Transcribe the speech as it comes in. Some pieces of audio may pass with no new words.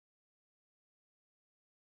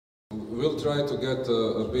We'll try to get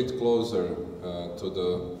a bit closer to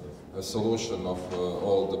the solution of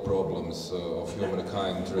all the problems of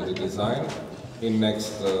humankind through the design in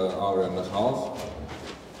next hour and a half.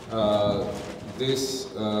 This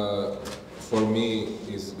for me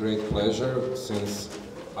is great pleasure, since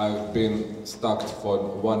I've been stuck for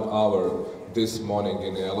 1 hour this morning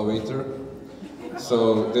in the elevator.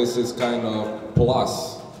 So this is kind of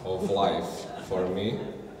plus of life for me.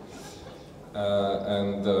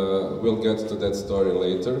 And we'll get to that story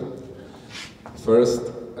later. First,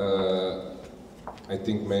 I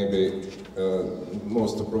think maybe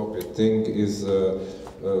most appropriate thing is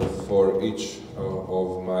for each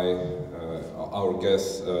of our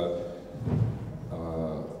guests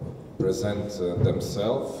present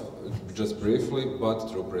themselves, just briefly, but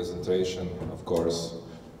through presentation, of course.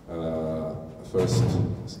 First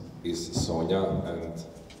is Sonia, and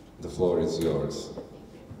the floor is yours.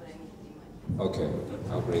 Okay,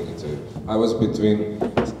 I'll bring it to you. I was between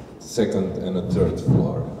second and a third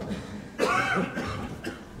floor.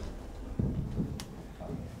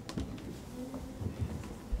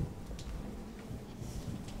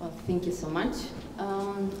 Well, thank you so much.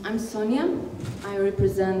 I'm Sonia. I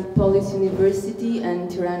represent Polis University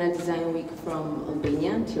and Tirana Design Week from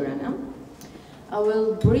Albania, Tirana. I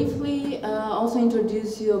will briefly also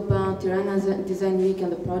introduce you about Tirana Design Week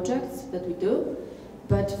and the projects that we do.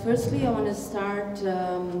 But firstly, I want to start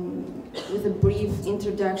with a brief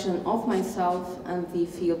introduction of myself and the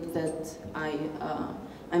field that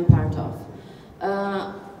I'm part of.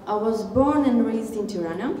 I was born and raised in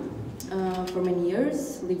Tirana for many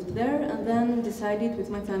years, lived there, and then decided with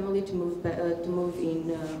my family to move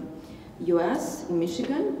in US, in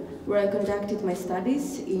Michigan, where I conducted my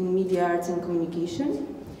studies in media arts and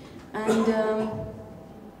communication. And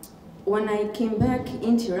when I came back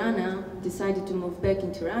in Tirana, decided to move back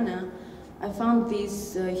in Tirana, I found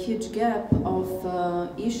this huge gap of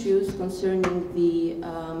issues concerning the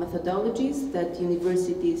methodologies that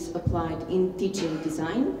universities applied in teaching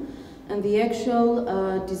design and the actual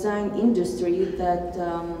design industry that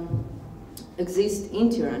exists in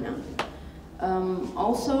Tirana.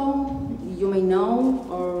 Also, you may know,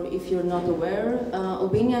 or if you're not aware,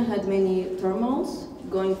 Albania had many turmoils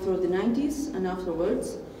going through the 90s and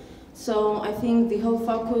afterwards. So I think the whole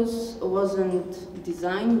focus wasn't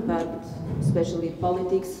design, but especially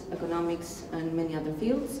politics, economics, and many other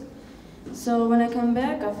fields. So when I came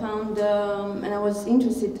back, I found, and I was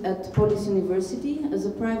interested at Polis University as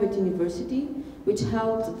a private university, which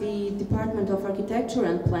held the Department of Architecture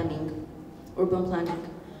and Planning, Urban Planning.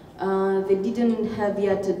 They didn't have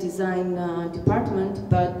yet a design department,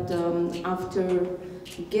 but after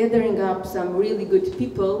gathering up some really good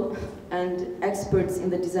people and experts in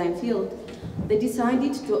the design field, they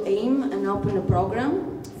decided to aim and open a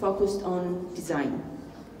program focused on design.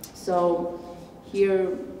 So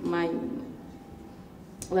here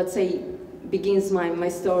let's say, begins my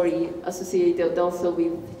story associated also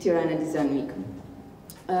with Tirana Design Week.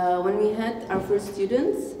 When we had our first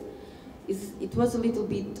students, it was a little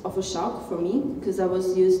bit of a shock for me, because I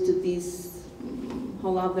was used to these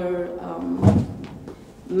whole other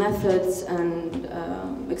methods and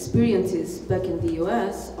experiences back in the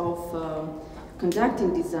US of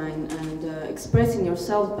conducting design and expressing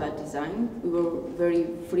yourself by design. We were very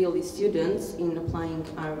freely students in applying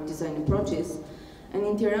our design approaches. And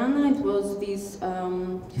in Tirana, it was this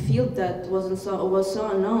field that was so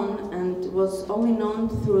unknown and was only known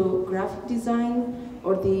through graphic design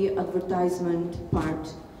or the advertisement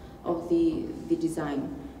part of the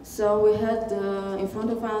design. So we had in front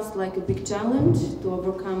of us like a big challenge to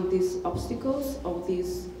overcome these obstacles of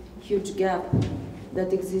this huge gap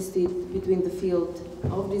that existed between the field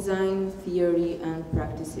of design, theory, and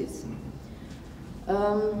practices.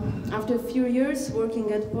 After a few years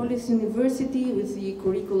working at Polis University with the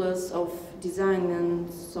curriculums of design and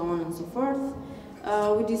so on and so forth,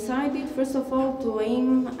 we decided first of all to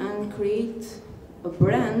aim and create a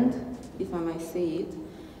brand, if I may say it,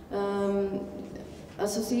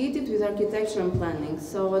 associated with architecture and planning.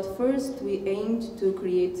 So at first we aimed to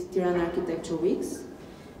create Tirana Architecture Weeks,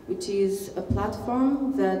 which is a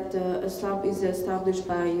platform that is established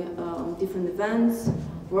by different events,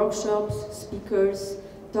 workshops, speakers,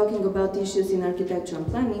 talking about issues in architecture and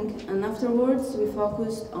planning, and afterwards we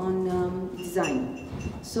focused on design.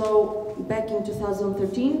 So back in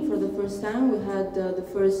 2013, for the first time, we had the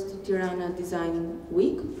first Tirana Design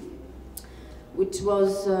Week, which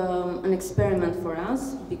was an experiment for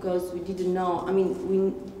us, because we didn't know, I mean,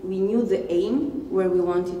 we knew the aim, where we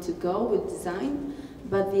wanted to go with design,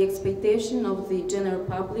 but the expectation of the general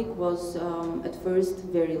public was at first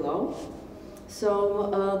very low.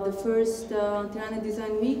 So the first Tirana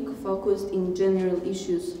Design Week focused in general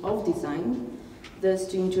issues of design, thus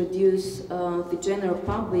to introduce the general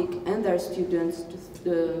public and our students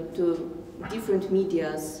to different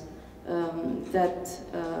medias that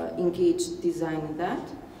engage design in that.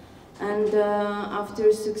 And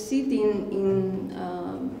after succeeding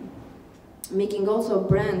in making also a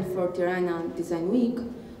brand for Tirana Design Week,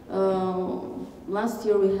 last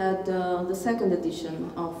year we had the second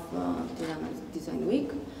edition of Tirana Design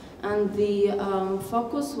Week, and the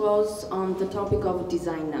focus was on the topic of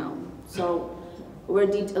design now. So where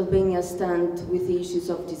did Albania stand with the issues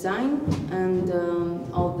of design and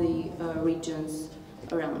all the regions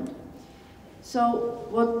around? So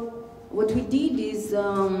what we did is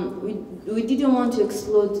we didn't want to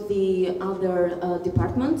exclude the other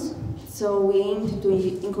departments, so we aimed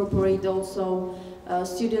to incorporate also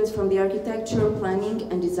students from the architecture, planning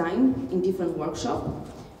and design in different workshops,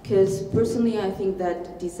 because personally I think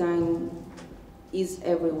that design is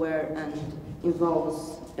everywhere and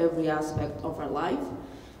involves every aspect of our life.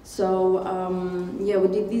 So yeah, we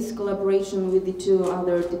did this collaboration with the two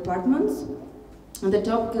other departments. And the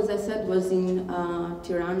topic, as I said, was in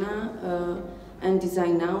Tirana and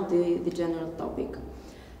Design Now, the general topic.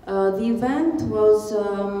 The event was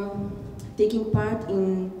taking part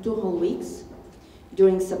in 2 whole weeks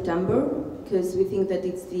during September, because we think that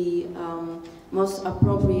it's the most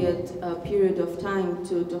appropriate period of time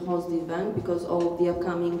to host the event, because all of the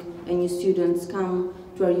upcoming and new students come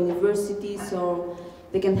to our university, so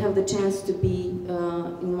they can have the chance to be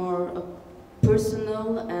in more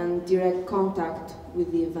personal and direct contact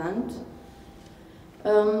with the event.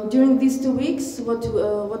 During these 2 weeks,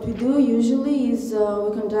 what we do usually is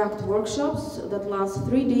we conduct workshops that last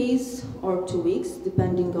 3 days or 2 weeks,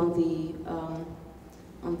 depending on the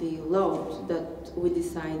load that we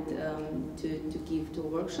decide to give to a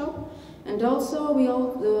workshop. And also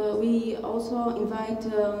we also invite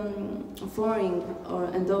foreign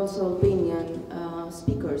and also Albanian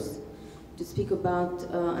speakers to speak about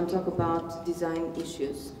and talk about design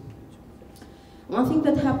issues. One thing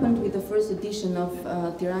that happened with the first edition of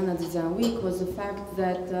Tirana Design Week was the fact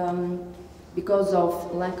that because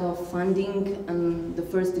of lack of funding and the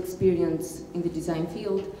first experience in the design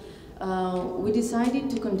field, we decided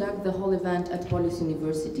to conduct the whole event at Polis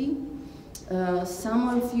University. Some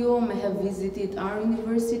of you may have visited our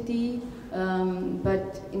university,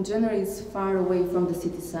 but in general it's far away from the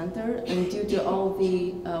city center, and due to all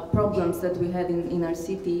the problems that we had in our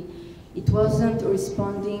city, it wasn't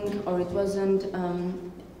responding, or it wasn't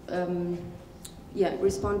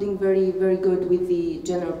responding very good with the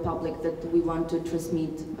general public that we want to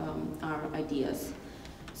transmit our ideas.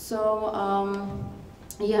 So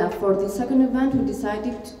yeah, for the second event we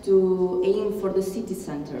decided to aim for the city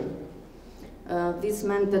center. This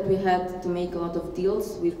meant that we had to make a lot of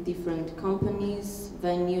deals with different companies,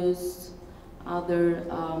 venues, other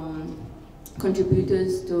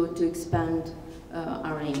contributors to expand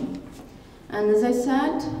our aim. And as I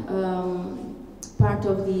said, part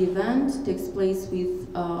of the event takes place with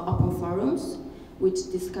open forums,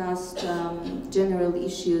 which discussed general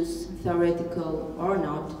issues, theoretical or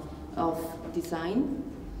not, of design.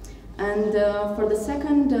 And for the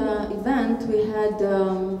second event, we had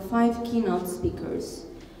 5 keynote speakers.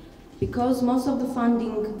 Because most of the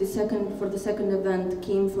funding for the second event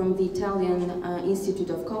came from the Italian Institute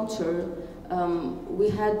of Culture, we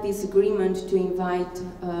had this agreement to invite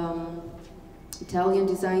Italian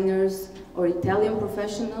designers or Italian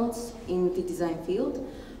professionals in the design field.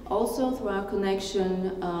 Also, through our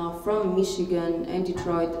connection from Michigan and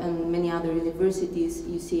Detroit and many other universities,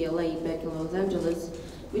 UCLA back in Los Angeles,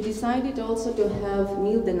 we decided also to have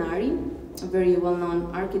Neil Denari, a very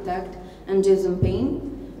well-known architect, and Jason Payne,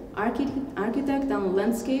 architect and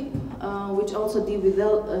landscape, which also deal with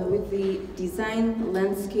the design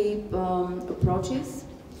landscape approaches.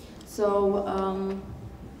 So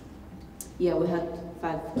yeah, we had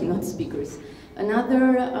 5 keynote speakers.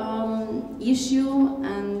 Another issue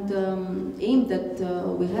and aim that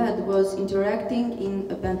we had was interacting in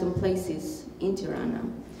abandoned places in Tirana.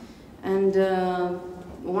 And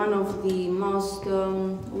one of the most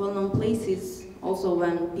well-known places, also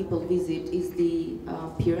when people visit, is the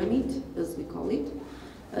pyramid, as we call it,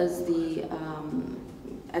 as the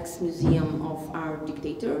ex-museum of our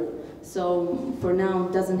dictator. So for now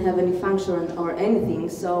it doesn't have any function or anything,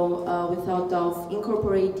 so we thought of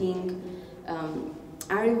incorporating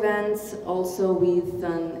our events also with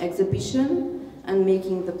an exhibition and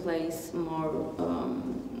making the place more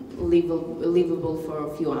livable for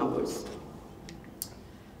a few hours.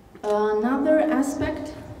 Another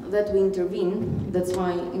aspect that we intervene, that's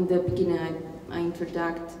why in the beginning I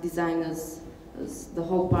introduced design as as the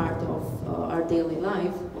whole part of our daily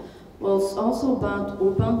life, was also about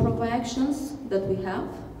urban proper actions that we have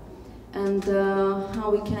and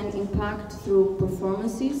how we can impact through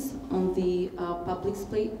performances on the public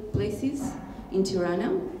places in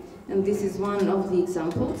Tirana. And this is one of the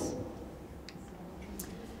examples.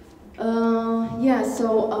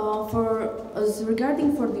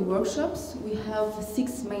 Regarding for the workshops, we have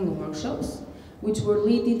 6 main workshops, which were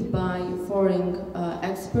led by foreign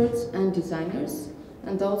experts and designers,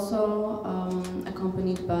 and also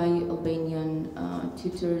accompanied by Albanian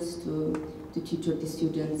tutors to tutor the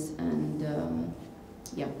students. And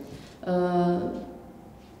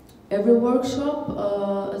every workshop,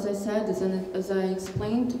 as I said, as I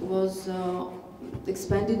explained, was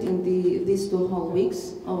expanded in these 2 whole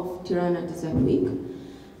weeks of Tirana Design Week,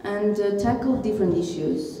 and tackled different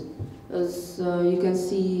issues. As you can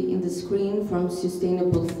see in the screen, from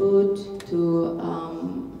sustainable food to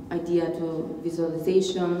idea to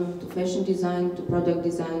visualization, to fashion design, to product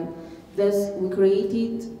design. Thus, we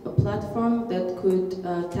created a platform that could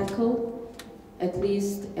tackle at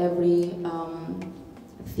least every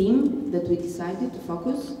theme that we decided to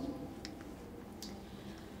focus.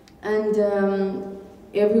 And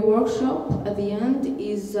every workshop at the end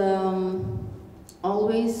is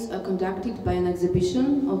always conducted by an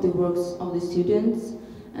exhibition of the works of the students,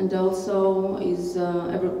 and also is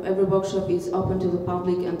every workshop is open to the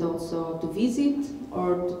public and also to visit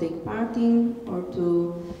or to take part in or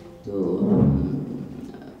to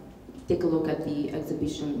take a look at the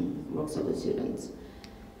exhibition works of the students.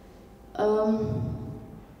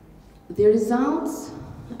 The results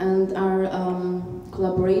and our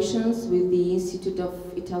collaborations with the Institute of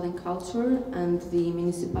Italian Culture and the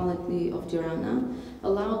municipality of Tirana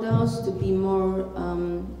allowed us to be more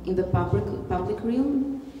in the public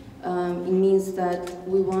realm. It means that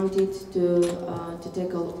we wanted to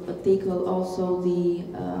tackle also the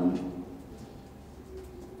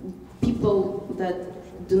people that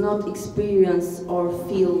do not experience or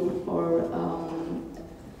feel or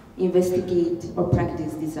investigate or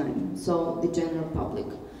practice design, so the general public.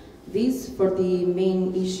 These for the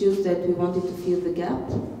main issues that we wanted to fill the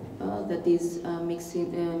gap that is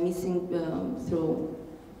missing through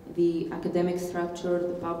the academic structure,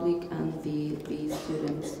 the public, and the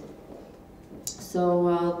students.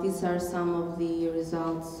 So these are some of the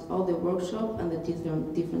results of the workshop and the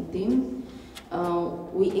different themes.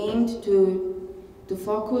 We aimed to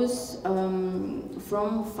focus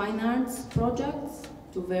from fine arts projects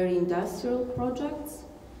to very industrial projects,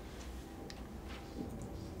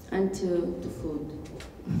 and to food.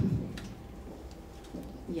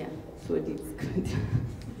 Yeah, food is good.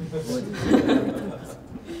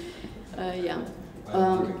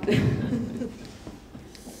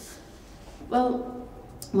 Well,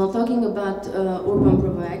 talking about urban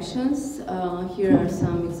proper actions, here are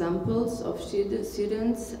some examples of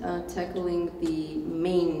students tackling the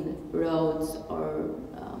main roads or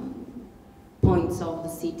points of the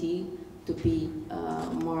city to be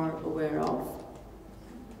more aware of.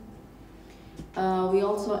 We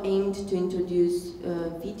also aimed to introduce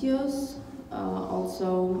videos,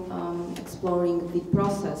 also exploring the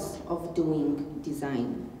process of doing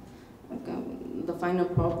design. The final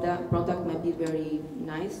product might be very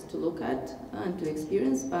nice to look at and to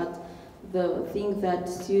experience, but the thing that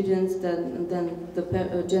students then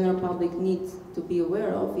the general public needs to be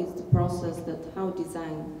aware of is the process that how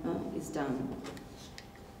design is done.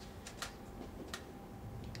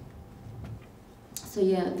 So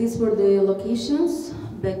yeah, these were the locations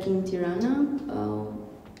back in Tirana,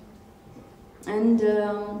 and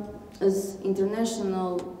as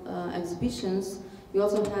international exhibitions, we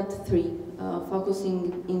also had 3,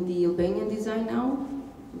 focusing in the Albanian design now.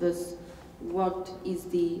 Thus, what is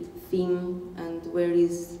the theme and where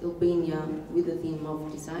is Albania with the theme of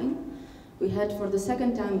design? We had for the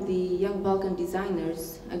second time the Young Balkan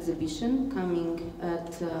Designers exhibition coming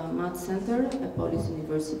at Math Center at Polis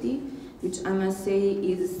University, which I must say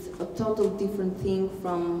is a total different thing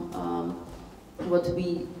from what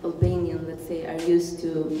we Albanian, let's say, are used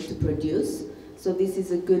to produce. So this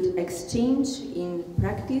is a good exchange in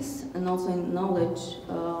practice and also in knowledge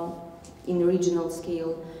in regional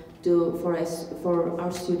scale for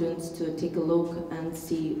our students to take a look and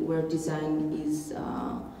see where design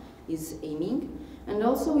is aiming. And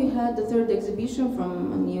also we had the 3rd exhibition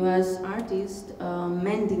from an US artist,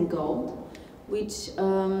 Mending Gold, which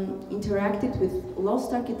interacted with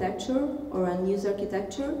lost architecture or unused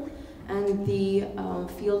architecture and the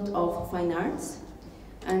field of fine arts,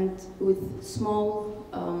 and with small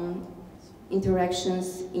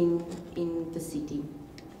interactions in the city.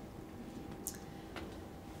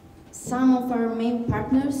 Some of our main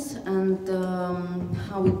partners and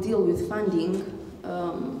how we deal with funding,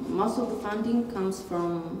 most of the funding comes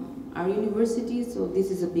from our university, so this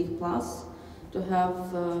is a big plus to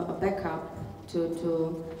have a backup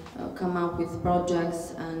to come up with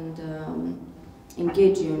projects and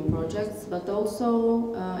engage you in projects, but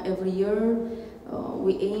also every year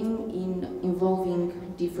we aim in involving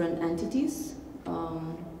different entities,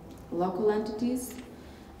 local entities,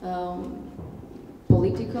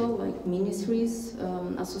 political, like ministries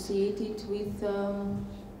associated with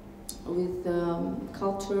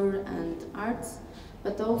culture and arts,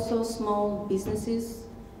 but also small businesses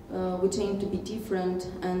which aim to be different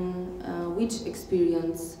and which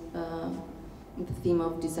experience the theme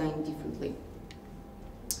of design differently.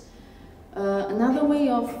 Another way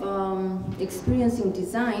of experiencing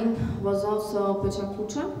design was also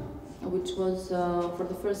Peča, which was for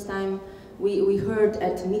the first time we heard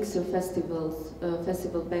at Mixer festival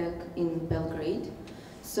back in Belgrade.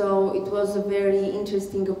 So it was a very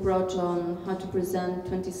interesting approach on how to present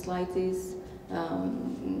 20 slides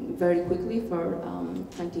very quickly for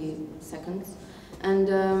 20 seconds. And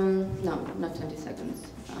no, not 20 seconds.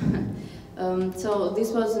 So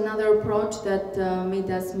this was another approach that made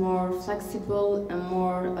us more flexible and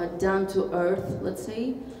more down to earth, let's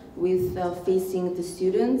say, with facing the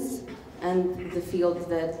students and the field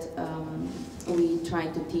that we try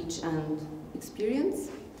to teach and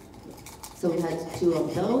experience. So we had 2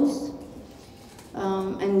 of those.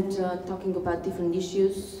 And talking about different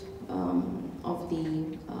issues of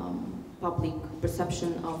the public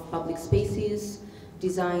perception of public spaces,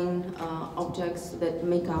 design objects that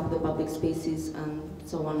make up the public spaces, and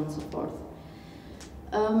so on and so forth.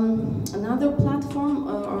 Another platform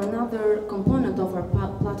or another component of our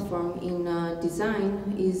platform in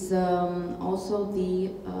design is also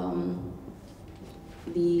the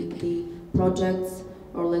projects,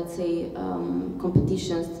 or let's say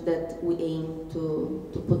competitions that we aim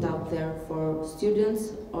to put out there for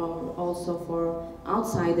students, or also for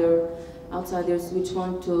outsiders which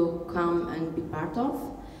want to come and be part of.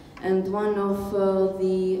 And one of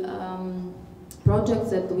the projects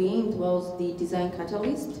that we aimed was the design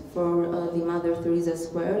catalyst for the Mother Teresa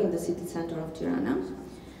Square in the city center of Tirana.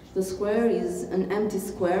 The square is an empty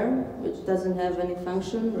square which doesn't have any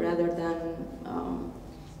function rather than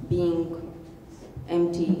being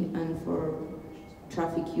empty and for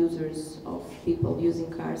traffic users of people using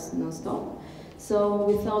cars non-stop. So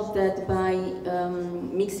we thought that by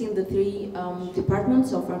mixing the 3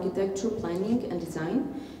 departments of architecture, planning and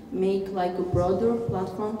design, make like a broader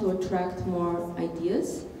platform to attract more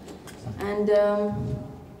ideas. And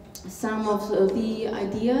some of the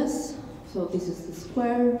ideas, so this is the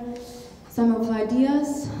square, some of the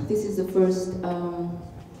ideas, this is the first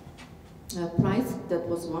prize that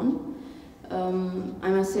was won. I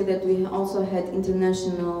must say that we also had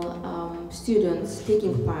international students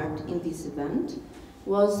taking part in this event.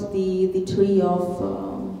 Was the tree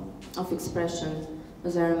of expression,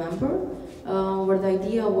 as I remember, where the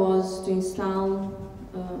idea was to install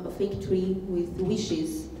a fake tree with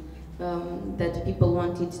wishes that people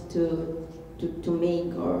wanted to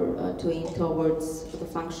make or to aim towards the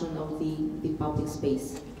function of the public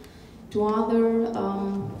space. 2 other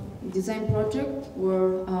design projects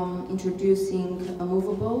were introducing a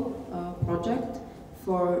movable project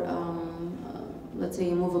for, let's say,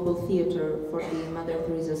 a movable theater for the Mother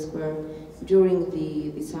Teresa Square during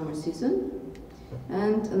the summer season.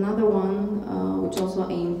 And another one which also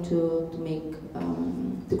aimed to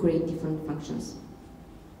create different functions.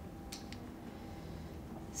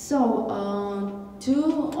 So,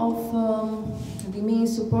 2 of the main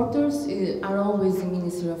supporters are always the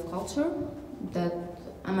Ministry of Culture. That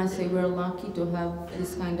I must say we're lucky to have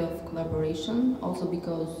this kind of collaboration, also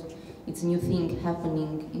because it's a new thing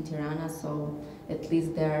happening in Tirana, so at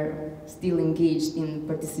least they're still engaged in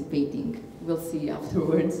participating. We'll see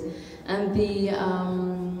afterwards. And the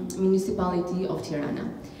municipality of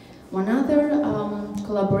Tirana. One other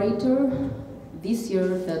collaborator this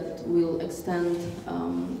year that will extend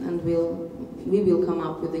and we will come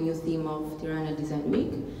up with a new theme of Tirana Design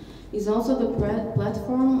Week is also the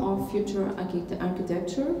platform of future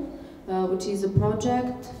architecture, which is a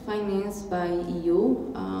project financed by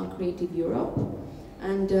EU, Creative Europe,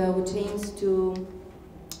 and which aims to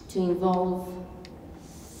involve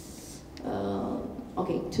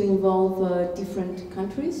different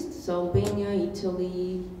countries. So Albania,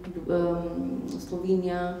 Italy,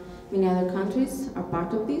 Slovenia, many other countries are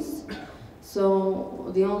part of this. So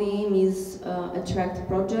the only aim is attract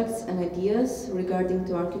projects and ideas regarding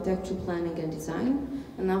to architecture, planning and design.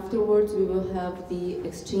 And afterwards we will have the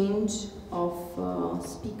exchange of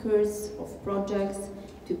speakers, of projects,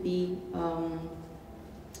 to be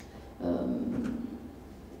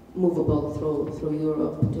movable through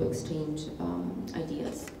Europe to exchange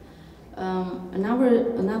ideas.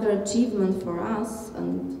 Another achievement for us,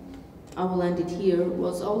 and I will end it here,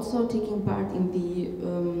 was also taking part in the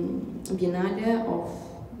Biennale of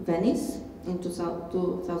Venice in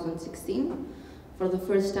 2016. For the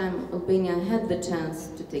first time, Albania had the chance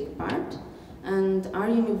to take part, and our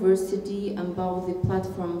university and both the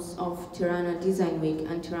platforms of Tirana Design Week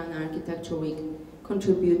and Tirana Architecture Week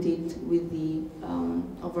contributed with the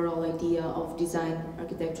overall idea of design,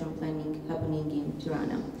 architecture and planning happening in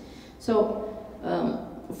Tirana. So,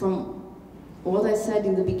 from what I said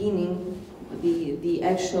in the beginning, the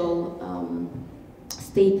actual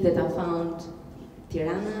state that I found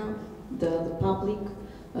Tirana, the public,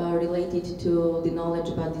 related to the knowledge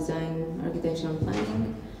about design, architecture and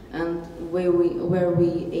planning, and where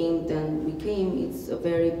we aimed and we came, it's a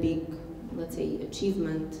very big, let's say,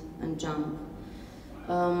 achievement and jump.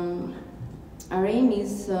 Our aim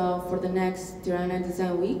is for the next Tirana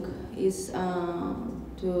Design Week is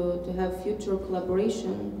to have future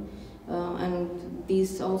collaboration, and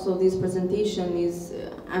this presentation is,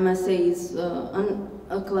 I must say, is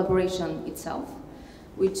a collaboration itself,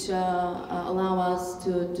 which allow us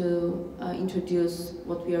to introduce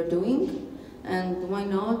what we are doing, and why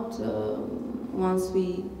not, once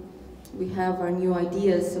we have our new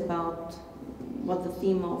ideas about what the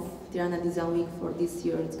theme of Tirana Design Week for this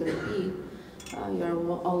year is going to be, you're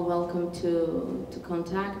all welcome to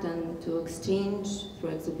contact and to exchange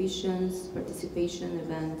through exhibitions, participation,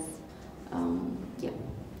 events. Yeah.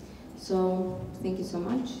 So, thank you so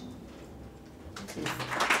much.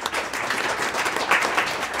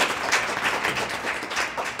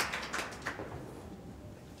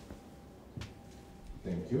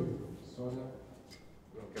 Thank you, Sonia.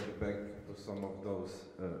 We'll get back to some of those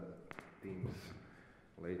themes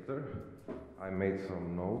later. I made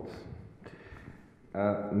some notes.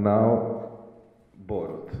 Now,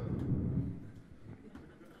 Borut.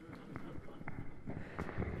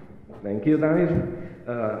 Thank you, Damir.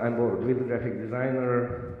 I'm Borut V, graphic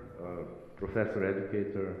designer, professor,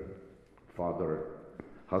 educator, father,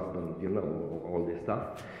 husband, you know, all this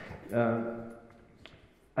stuff.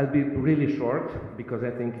 I'll be really short because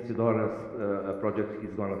I think Isidora's project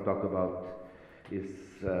he's going to talk about is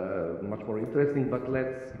much more interesting, but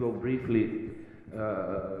let's go briefly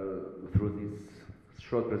through this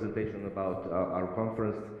short presentation about our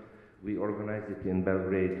conference. We organized it in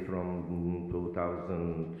Belgrade from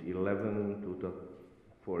 2011 to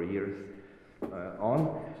 4 years on.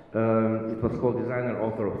 It was called Designer,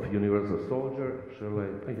 Author of Universal Soldier. Shall I?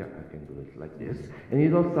 Oh, yeah, I can do it like this. And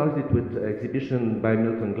it all started with an exhibition by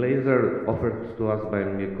Milton Glaser, offered to us by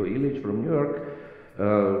Nikolić from New York,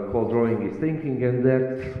 called Drawing is Thinking, and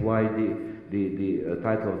that's why the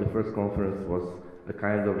title of the first conference was a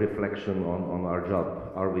kind of reflection on our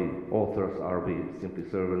job. Are we authors? Are we simply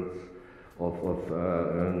servants of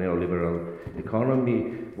a neoliberal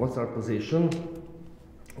economy? What's our position?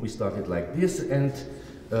 We started like this, and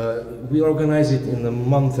we organized it in a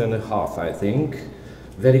month and a half, I think.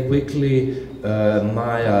 Very quickly,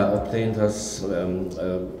 Maya obtained us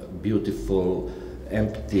a beautiful,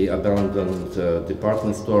 empty, abandoned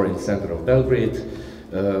department store in the center of Belgrade.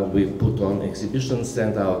 We put on exhibitions,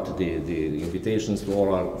 sent out the invitations to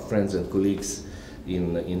all our friends and colleagues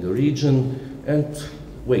in the region, and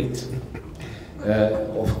wait.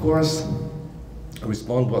 Of course,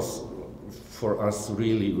 response was for us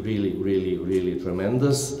really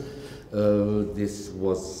tremendous. This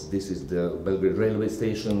is the Belgrade railway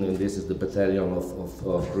station, and this is the battalion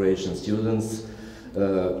of Croatian students,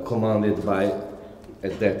 commanded by,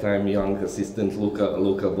 at that time, young assistant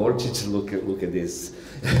Luka Borčić. Look at these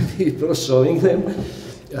people showing them.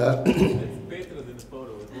 Petra's in the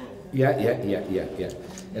photo as well. Yeah.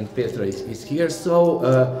 And Petra is here. So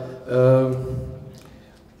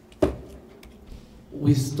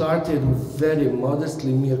we started very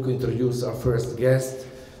modestly. Mirko introduced our first guest,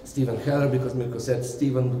 Stephen Heller, because Mirko said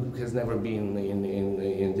Stephen has never been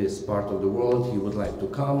in this part of the world. He would like to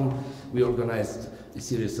come. We organized a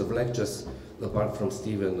series of lectures. Apart from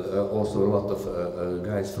Stephen, also a lot of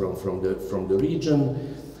guys from the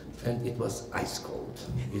region, and it was ice cold.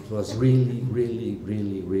 It was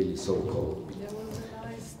really so cold. There was an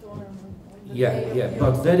ice storm. Yeah,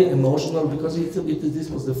 but very emotional, because this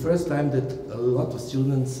was the first time that a lot of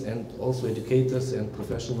students and also educators and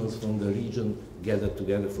professionals from the region gathered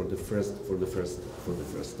together for the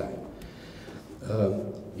first time.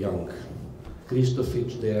 Young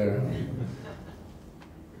Kristofić there.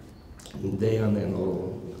 Dejan and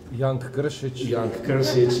all. Young Kršić.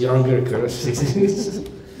 Younger Kršić.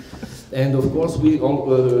 And of course, we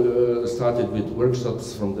all, started with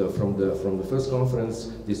workshops from the first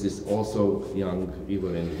conference. This is also young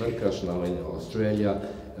Ivan Verkaš, now in Australia,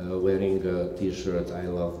 wearing a T-shirt, I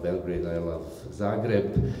love Belgrade, I love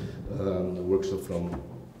Zagreb. Workshop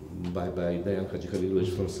by Dejan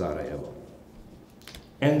Hadžihalilović from Sarajevo.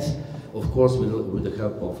 And of course, with the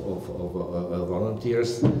help of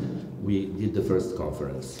volunteers, we did the first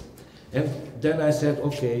conference. And then I said,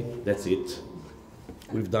 okay, that's it.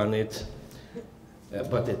 We've done it.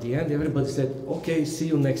 But at the end, everybody said, okay, see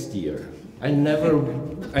you next year. I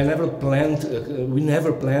never planned, we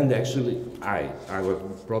never planned actually, I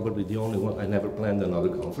was probably the only one, I never planned another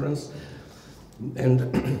conference.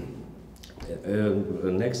 And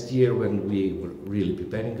next year, when we were really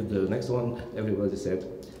preparing the next one, everybody said,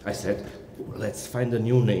 I said, let's find a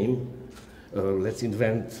new name, let's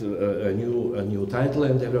invent a new title,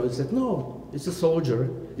 and everybody said, no, it's a soldier,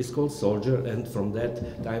 it's called Soldier, and from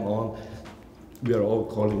that time on, we are all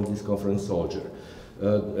calling this conference Soldier.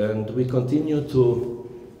 And we continue to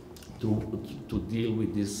deal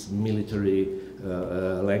with this military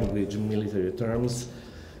language, military terms,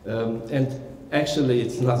 and actually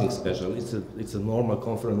it's nothing special. It's a normal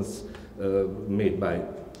conference made by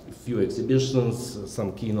a few exhibitions,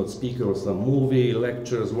 some keynote speakers, some movie,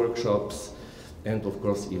 lectures, workshops, and of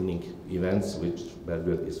course evening events, which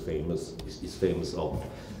Belgrade is famous of.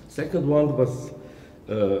 Second one was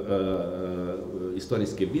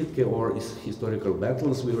historijske bitke, or historical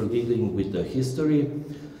battles. We were dealing with the history,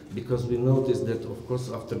 because we noticed that, of course,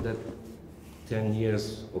 after that 10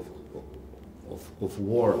 years of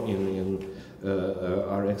war in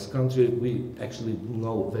our ex-country, we actually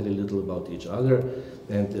know very little about each other.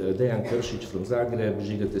 And Dejan Kršić from Zagreb,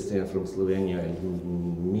 Žiga Tesen from Slovenia, and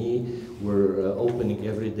me were opening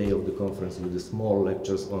every day of the conference with the small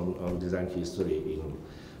lectures on design history in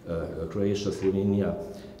Croatia, Slovenia,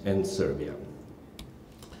 and Serbia.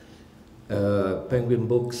 Penguin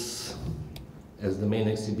Books as the main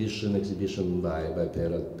exhibition by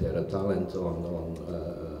Pera Talent on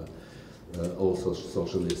also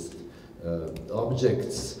socialist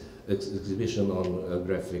objects, exhibition on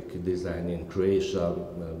graphic design in Croatia.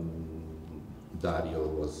 Dario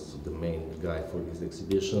was the main guy for this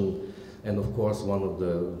exhibition. And of course, one of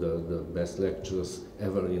the best lectures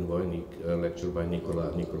ever in Vojnik, a lecture by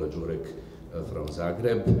Nikola Đurek from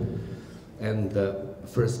Zagreb. And the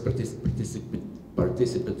first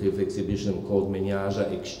participative exhibition called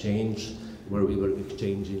Menjaža Exchange, where we were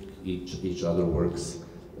exchanging each other works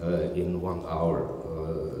in 1 hour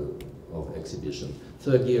of exhibition.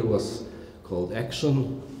 Third year was called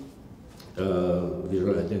Action,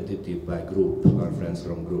 visual identity by group, our friends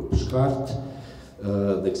from group Škart.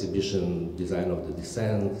 The exhibition Design of the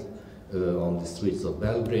Descent on the streets of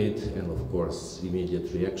Belgrade, and of course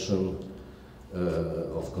immediate reaction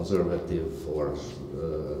of conservative or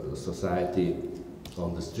society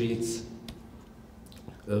on the streets.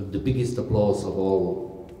 The biggest applause of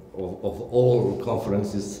all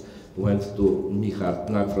conferences went to Mihar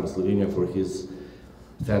Tnag from Slovenia for his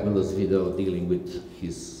fabulous video dealing with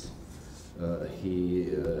his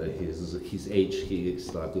age. He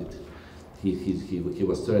started. He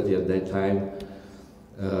was 30 at that time.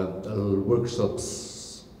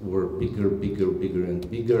 Workshops were bigger and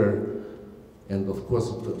bigger, and of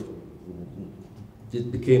course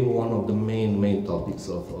it became one of the main topics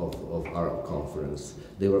of our conference.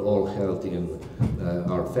 They were all held in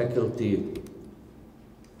our faculty.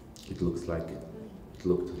 It looked like.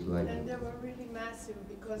 And they were really massive,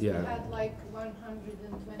 because we had like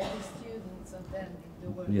 120 students attending the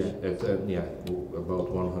workshop. About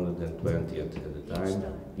 120 at the time,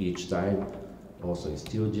 each time. Also in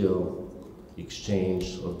studio,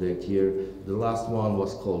 exchange of that year. The last one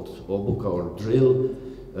was called Obuka, or Drill,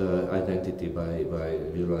 visual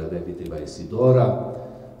identity by Isidora.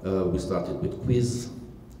 We started with quiz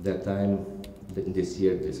that time. This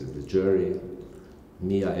year, this is the jury.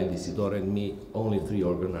 Mia and Isidora and me, only 3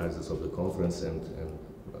 organizers of the conference, and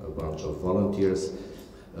a bunch of volunteers.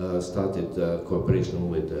 Started cooperation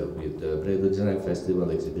with the Bralić Design Festival,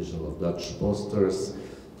 exhibition of Dutch posters.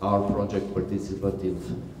 Our project participative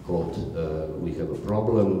called We Have a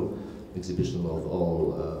Problem, exhibition of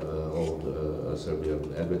all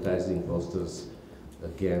Serbian advertising posters.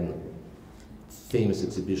 Again, famous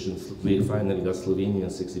exhibitions. We finally got Slovenian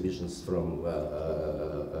exhibitions from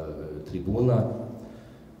Tribuna.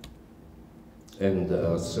 And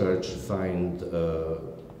search, find,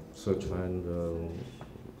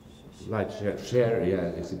 like, share,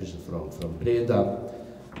 exhibition from Breda.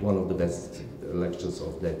 One of the best lectures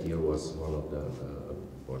of that year was one of the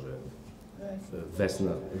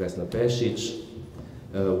Vesna Pešić.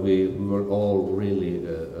 We were all really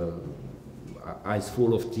eyes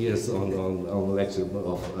full of tears on a lecture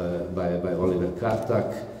by Oliver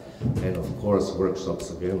Kartak, and of course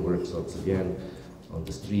workshops again on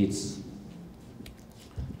the streets.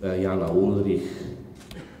 Jana Ulrich.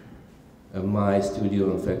 My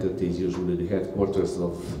studio and faculty is usually the headquarters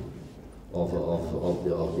of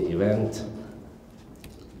the event,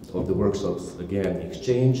 of the workshops, again,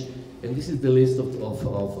 exchange. And this is the list of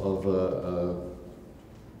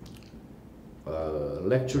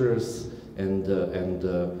lecturers and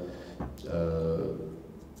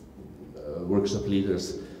workshop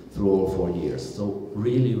leaders through all 4 years. So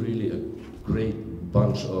really a great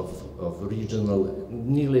bunch of regional,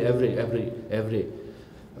 nearly every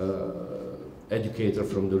educator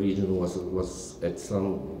from the region was at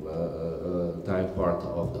some time part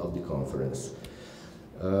of the conference.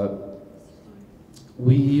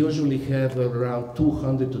 We usually have around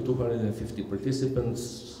 200 to 250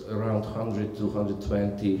 participants, around 100 to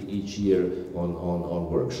 120 each year on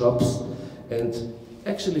workshops. And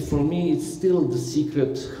actually for me it's still the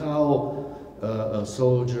secret how a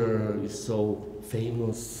soldier is so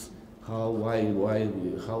famous, how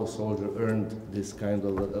a soldier earned this kind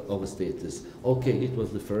of a status. Okay, it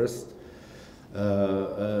was the first.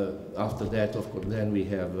 After that, of course, then we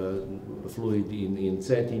have Fluid in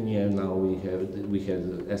Cetinje. Now we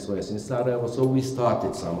had SOS in Sarajevo. So we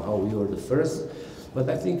started somehow. We were the first. But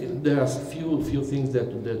I think there are few things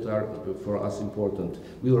that are for us important.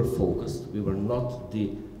 We were focused. We were not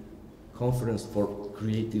the conference for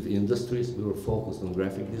creative industries. We were focused on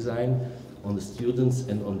graphic design, on the students,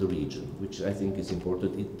 and on the region, which I think is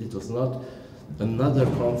important. It was not another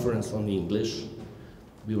conference on English.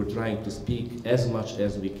 We were trying to speak as much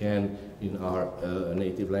as we can in our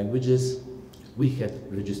native languages. We had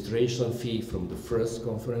registration fee from the first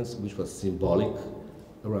conference, which was symbolic,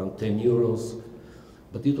 around 10 euros.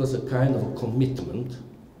 But it was a kind of a commitment.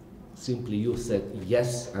 Simply you said,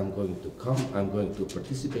 yes, I'm going to come, I'm going to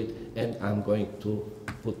participate, and I'm going to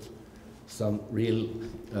put some real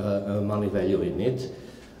money value in it.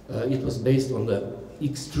 It was based on the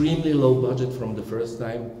extremely low budget from the first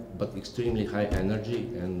time, but extremely high energy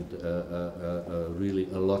and really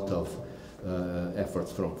a lot of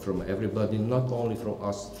efforts from everybody, not only from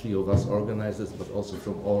us, 3 of us organizers, but also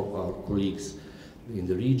from all our colleagues in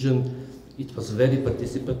the region. It was very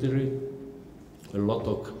participatory.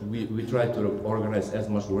 We tried to organize as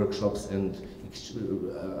much workshops and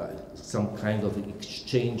some kind of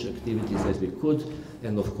exchange activities as we could,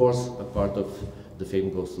 and of course a part of the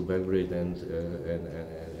fame goes to Belgrade and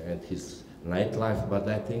his nightlife. But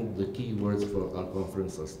I think the key words for our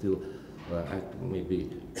conference are still maybe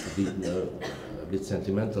a bit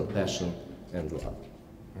sentimental, passion and love.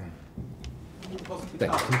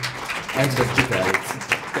 Thank you. And hospitality.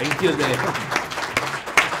 Thank you, Dave.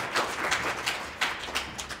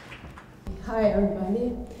 Hi,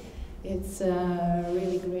 everybody. It's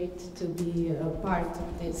really great to be a part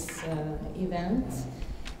of this event.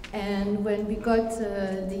 And when we got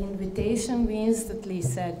the invitation, we instantly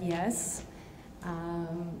said yes.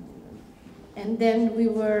 And then we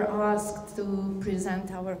were asked to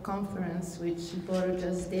present our conference, which Borut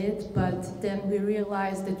just did, but then we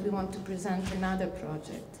realized that we want to present another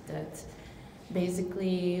project that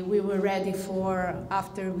basically we were ready for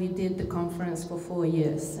after we did the conference for 4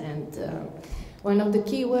 years. And one of the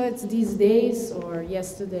key words these days, or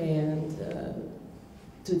yesterday and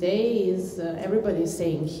today, is everybody is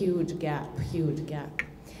saying huge gap, huge gap.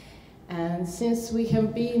 And since we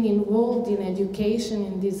have been involved in education,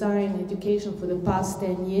 in design education for the past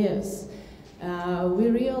 10 years, we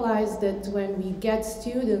realized that when we get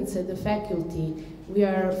students at the faculty, we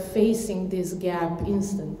are facing this gap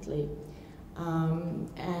instantly.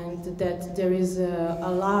 And that there is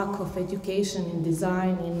a lack of education in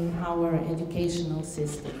design in our educational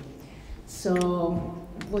system. So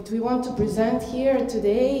what we want to present here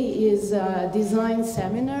today is a design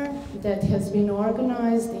seminar that has been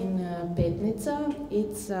organized in Petnica.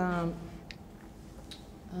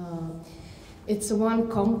 It's one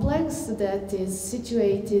complex that is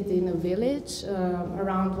situated in a village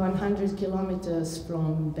around 100 kilometers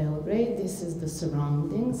from Belgrade. This is the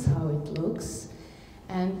surroundings, how it looks.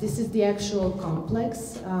 And this is the actual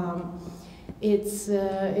complex.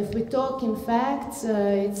 If we talk in facts,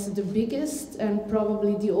 it's the biggest and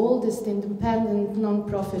probably the oldest independent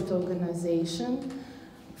non-profit organization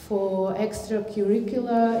for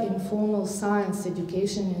extracurricular informal science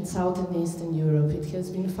education in Southern and Eastern Europe. It has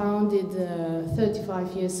been founded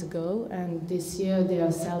 35 years ago, and this year they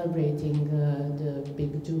are celebrating the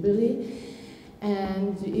big jubilee.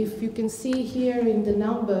 And if you can see here in the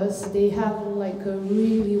numbers, they have like a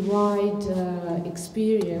really wide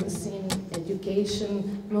experience in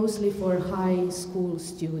education, mostly for high school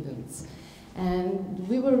students. And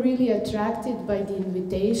we were really attracted by the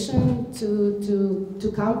invitation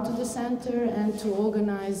to come to the center and to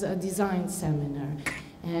organize a design seminar.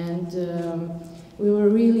 And we were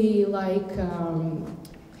really like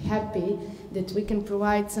happy that we can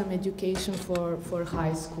provide some education for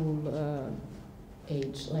high school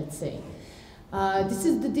age, let's say. This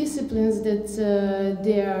is the disciplines that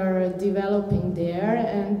they are developing there,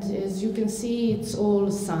 and as you can see, it's all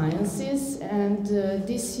sciences. And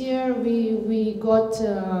this year we got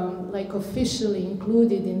like officially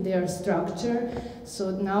included in their structure.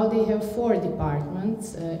 So now they have 4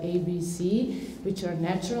 departments, ABC, which are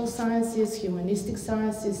natural sciences, humanistic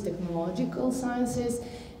sciences, technological sciences,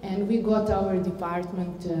 and we got our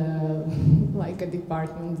department like a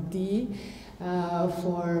department D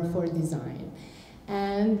for design.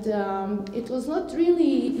 And it was not really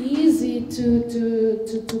easy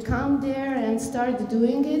to come there and start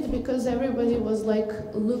doing it, because everybody was like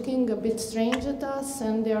looking a bit strange at us,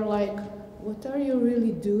 and they're like, what are you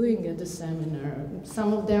really doing at the seminar?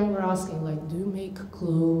 Some of them were asking like, do you make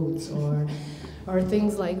clothes or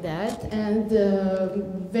things like that. And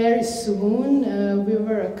very soon we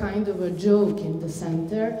were a kind of a joke in the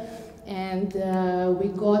center, and we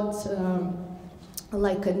got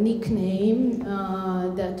like a nickname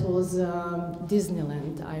that was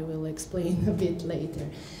Disneyland. I will explain a bit later.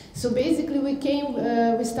 So basically we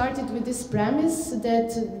started with this premise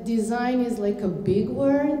that design is like a big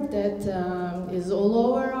word that is all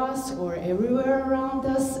over us or everywhere around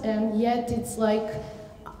us, and yet it's like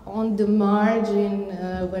on the margin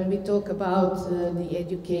when we talk about the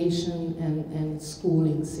education and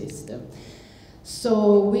schooling system.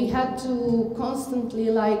 So we had to constantly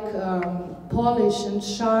like polish and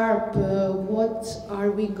sharp what are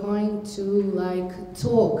we going to like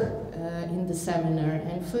talk in the seminar.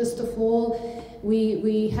 And first of all,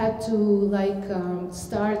 we had to like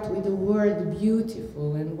start with the word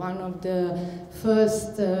beautiful. And one of the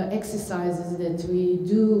first exercises that we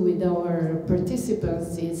do with our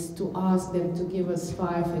participants is to ask them to give us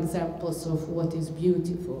 5 examples of what is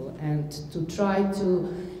beautiful, and to try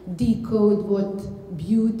to decode what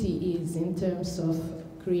beauty is in terms of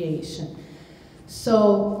creation.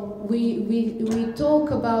 So we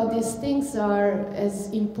talk about these things are as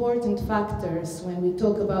important factors when we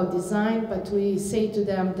talk about design, but we say to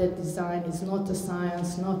them that design is not a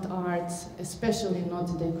science, not art, especially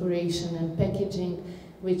not decoration and packaging,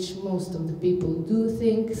 which most of the people do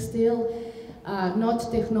think still,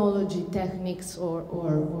 not technology, techniques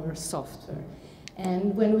or software.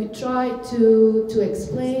 And when we try to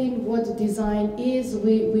explain what design is,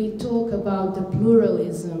 we talk about the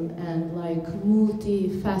pluralism and like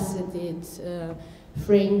multifaceted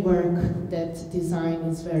framework that design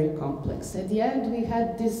is very complex. At the end, we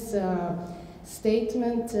had this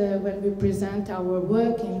statement when we present our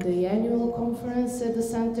work in the annual conference at the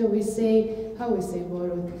center. We say, how we say,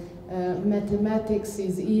 Borut? Mathematics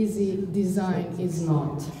is easy, design is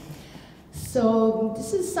not. So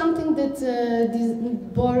this is something that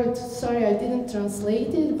Borut, sorry I didn't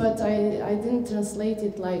translate it, but I didn't translate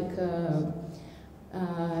it like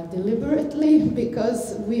deliberately,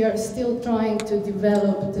 because we are still trying to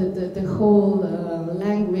develop the whole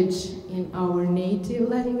language in our native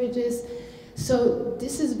languages. So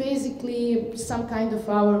this is basically some kind of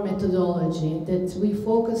our methodology, that we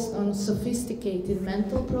focused on sophisticated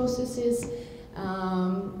mental processes,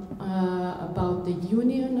 about the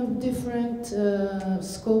union of different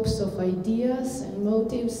scopes of ideas and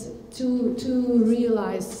motives to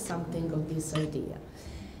realize something of this idea.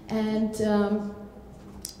 And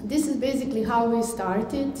this is basically how we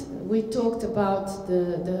started. We talked about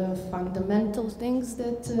the fundamental things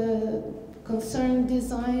that concern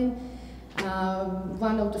design.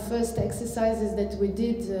 One of the first exercises that we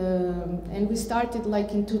did, and we started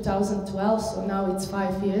like in 2012, so now it's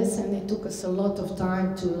 5 years, and it took us a lot of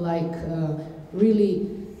time to like really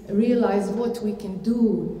realize what we can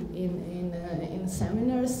do in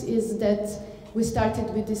seminars, is that we started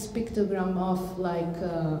with this pictogram of like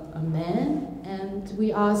a man, and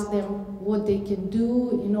we asked them what they can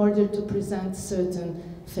do in order to present certain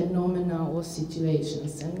phenomena or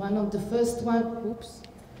situations. And one of the first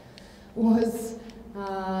was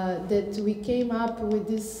that we came up with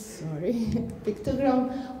this,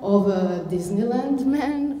 pictogram of a Disneyland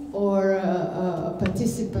man or a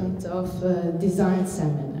participant of a design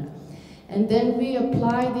seminar. And then we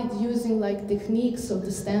applied it using like techniques of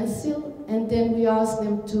the stencil, and then we asked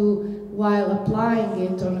them to, while applying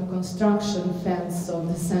it on a construction fence on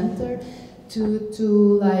the center,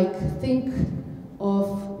 to like think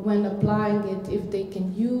of when applying it if they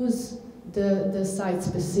can use the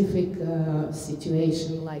site-specific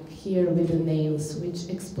situation, like here with the nails, which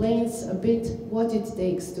explains a bit what it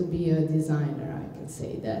takes to be a designer. I can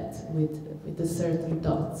say that with the certain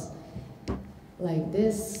dots, like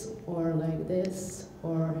this, or like this,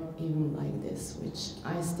 or even like this, which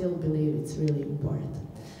I still believe it's really important.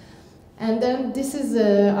 And then this is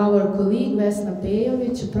our colleague Vesna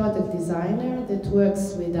Pejović, a product designer that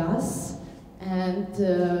works with us. And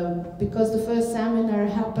because the first seminar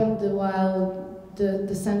happened while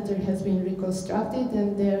the center has been reconstructed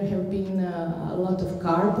and there have been a lot of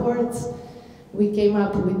cardboards, we came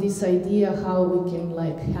up with this idea how we can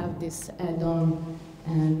like have this add-on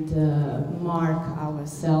and mark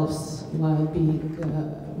ourselves while being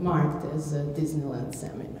marked as a Disneyland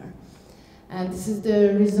seminar. And this is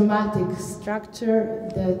the rhizomatic structure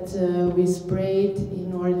that we sprayed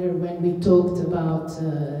in order when we talked about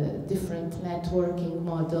different networking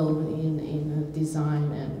model in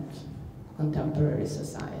design and contemporary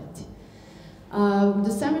society. The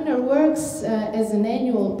seminar works as an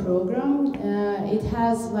annual program. It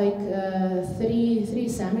has like three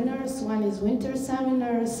seminars. One is winter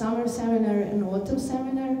seminar, summer seminar, and autumn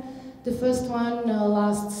seminar. The first one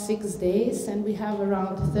lasts 6 days, and we have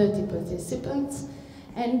around 30 participants.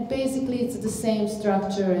 And basically it's the same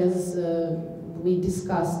structure as we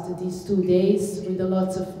discussed these 2 days, with a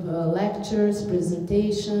lot of lectures,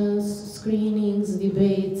 presentations, screenings,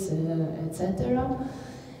 debates, etc.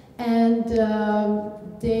 And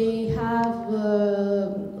they have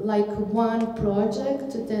like one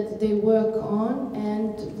project that they work on,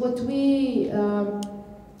 and what we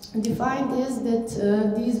defined is that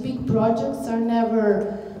these big projects are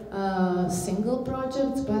never single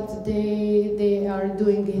projects, but they are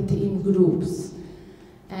doing it in groups.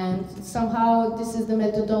 And somehow this is the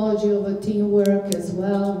methodology of a teamwork as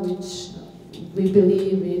well, which we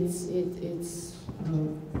believe it's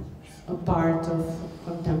a part of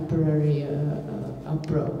contemporary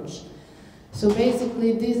approach. So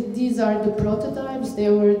basically these are the prototypes. They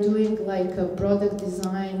were doing like a product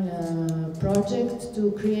design project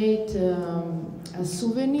to create a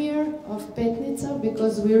souvenir of Petnica,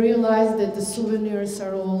 because we realized that the souvenirs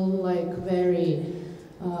are all like very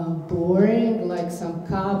boring, like some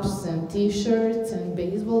cups and t-shirts and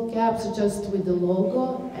baseball caps just with the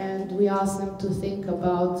logo, and we asked them to think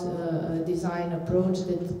about a design approach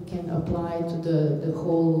that can apply to the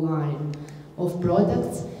whole line of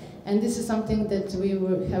products. And this is something that we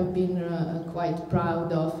have been quite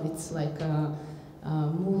proud of. It's like a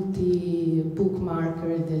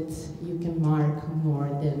multi-bookmarker that you can mark more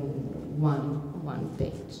than one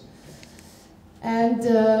page. And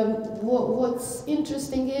what's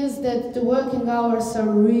interesting is that the working hours are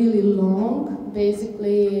really long.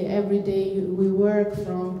 Basically, every day we work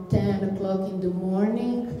from 10 o'clock in the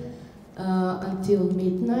morning until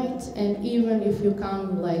midnight, and even if you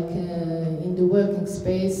come like in the working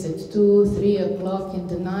space at 2, 3 o'clock in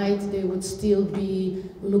the night, they would still be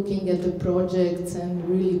looking at the projects and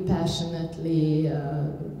really passionately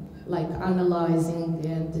like analyzing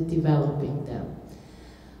and developing them.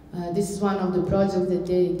 This is one of the projects that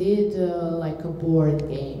they did, like a board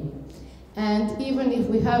game. And even if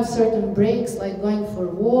we have certain breaks, like going for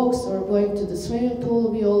walks or going to the swimming pool,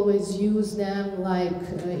 we always use them like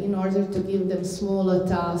in order to give them smaller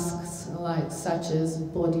tasks, like such as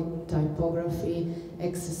body typography,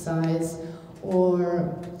 exercise,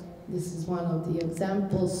 or this is one of the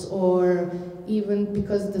examples, or even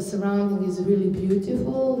because the surrounding is really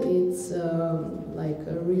beautiful, it's like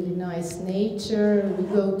a really nice nature. We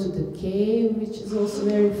go to the cave, which is also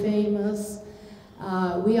very famous.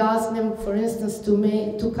 We asked them, for instance,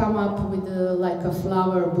 to come up with like a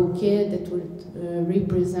flower bouquet that would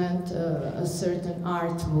represent a certain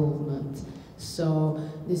art movement. So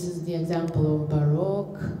this is the example of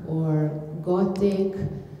Baroque or Gothic,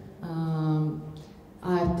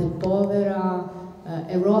 Arte Povera,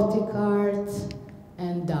 erotic art,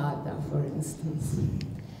 and Dada, for instance.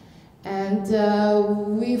 And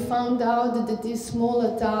we found out that these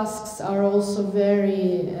smaller tasks are also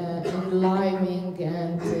very enlivening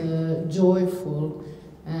and joyful,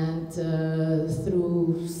 and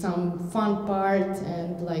through some fun part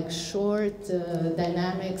and like short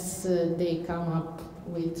dynamics, they come up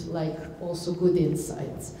with like also good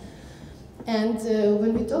insights. And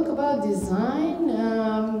when we talk about design,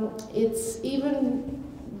 it's even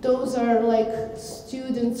those are like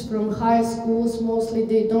students from high schools. Mostly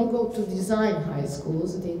they don't go to design high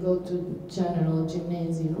schools, they go to general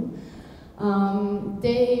gymnasium.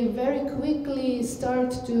 they very quickly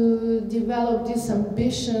start to develop this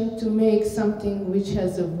ambition to make something which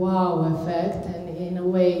has a wow effect, and in a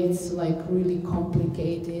way it's like really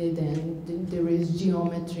complicated, and there is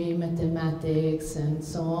geometry, mathematics, and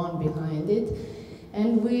so on behind it.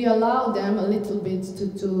 And we allow them a little bit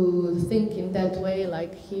to think in that way,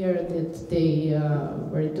 like here that they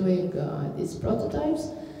were doing these prototypes.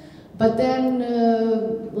 But then,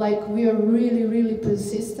 like, we are really, really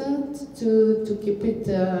persistent to keep it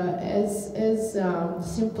as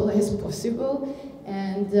simple as possible,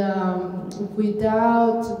 and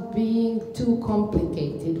without being too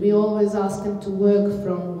complicated. We always ask them to work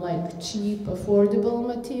from like cheap, affordable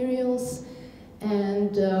materials,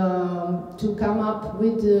 and to come up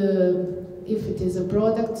with, if it is a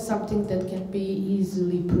product, something that can be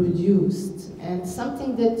easily produced, and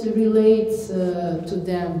something that relates to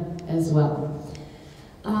them as well.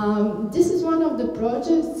 This is one of the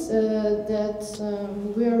projects that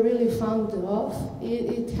we are really fond of.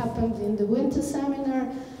 It happened in the winter seminar.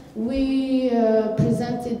 We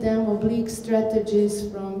presented them oblique strategies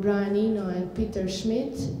from Brian Eno and Peter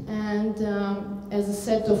Schmidt, and as a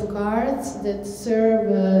set of cards that serve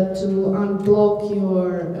to unblock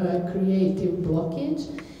your creative blockage.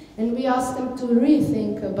 And we asked them to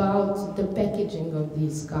rethink about the packaging of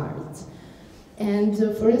these cards. And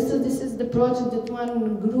for instance, this is the project that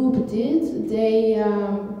one group did. They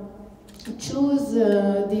choose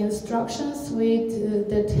the instructions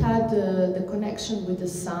that had the connection with the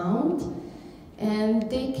sound. And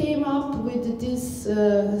they came up with this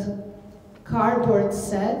cardboard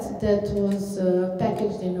set that was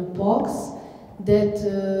packaged in a box that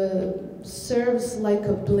serves like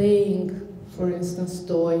a playing, for instance,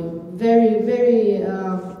 toy. Very, very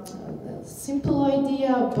simple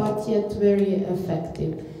idea, but yet very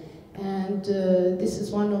effective. And this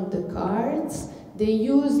is one of the cards. They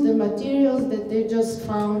use the materials that they just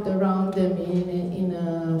found around them in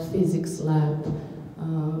a physics lab.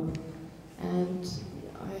 And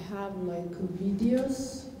I have like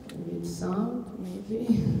videos with sound, maybe.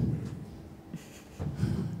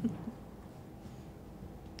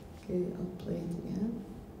 Okay, I'll play it again.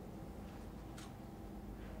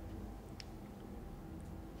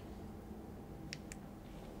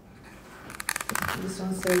 This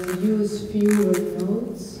one says use fewer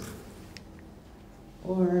notes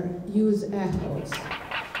or use echoes.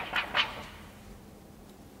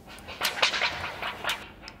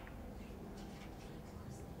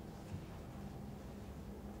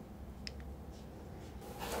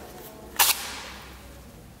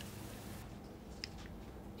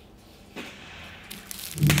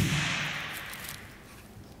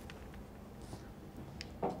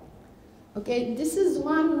 Okay, this is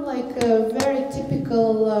one like very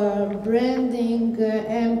typical branding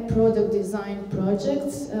and product design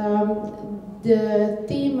projects. The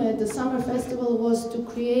theme at the summer festival was to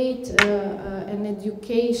create an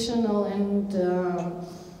educational and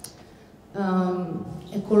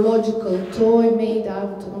ecological toy made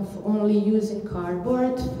out of only using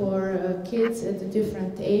cardboard for kids at a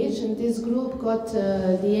different age. And this group got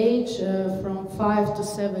the age from 5 to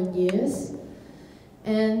 7 years.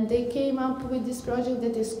 And they came up with this project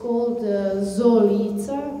that is called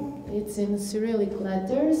Zolica. It's in Cyrillic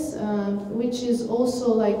letters, which is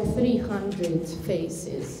also like 300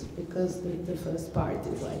 faces, because the first part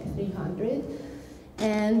is like 300.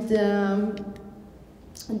 And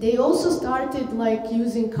they also started like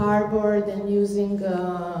using cardboard and using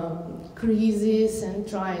creases and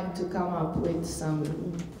trying to come up with some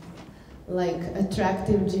like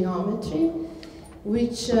attractive geometry,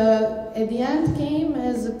 which at the end came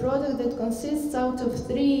as a product that consists out of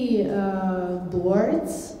 3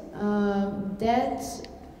 boards that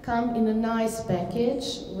come in a nice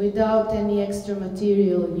package without any extra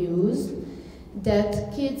material used,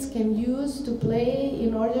 that kids can use to play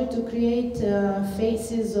in order to create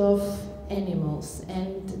faces of animals.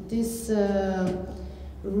 And this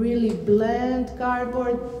really bland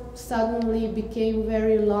cardboard suddenly became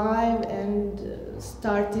very live and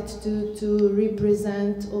started to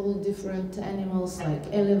represent all different animals like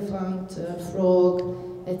elephant, frog,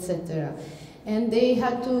 etc. And they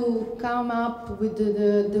had to come up with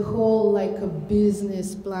the whole like a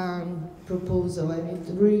business plan proposal, and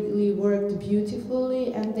it really worked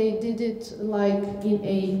beautifully, and they did it like in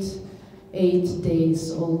 8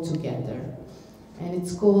 days altogether. And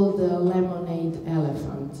it's called the Lemonade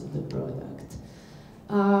Elephant, the product.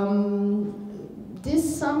 This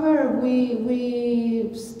summer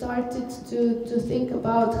we started to think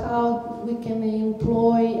about how we can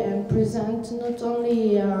employ and present not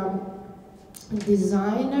only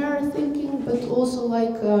designer thinking, but also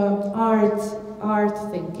like art art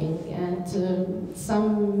thinking and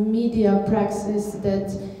some media praxis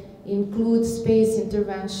that include space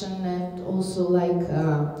intervention and also like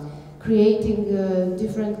creating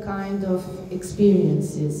different kind of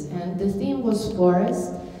experiences. And the theme was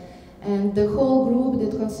forest, and the whole group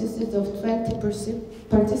that consisted of 20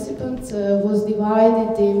 participants was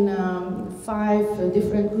divided in 5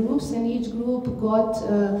 different groups, and each group got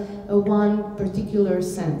one particular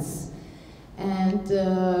sense. And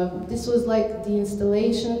this was like the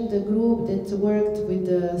installation, the group that worked with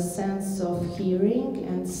the sense of hearing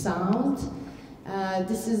and sound.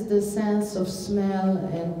 This is the sense of smell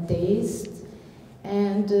and taste.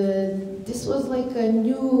 And this was like a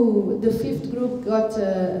new, the 5th group got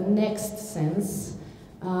a next sense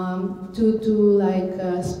to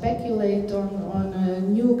like speculate on a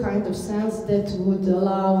new kind of sense that would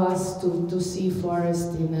allow us to see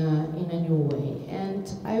forest in a new way.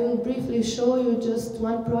 And I will briefly show you just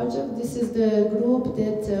one project. This is the group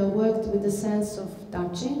that worked with the sense of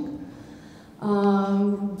touching.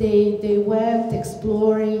 They went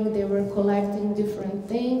exploring, they were collecting different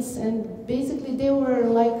things, and basically they were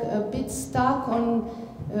like a bit stuck on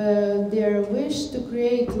their wish to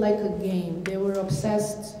create like a game. They were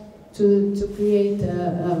obsessed to create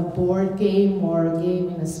a board game or a game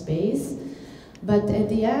in a space. But at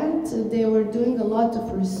the end, they were doing a lot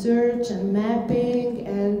of research and mapping,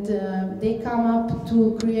 and they come up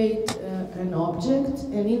to create an object,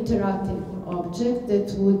 an interactive object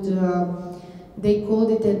that would they called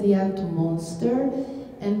it at the end monster,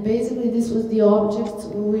 and basically this was the object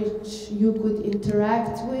which you could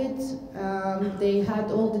interact with. They had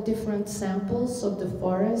all the different samples of the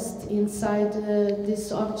forest inside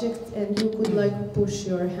this object, and you could like push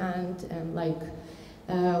your hand and like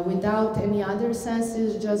without any other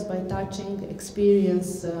senses, just by touching,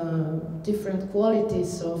 experience different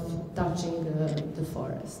qualities of touching the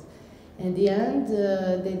forest. At the end,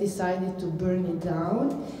 they decided to burn it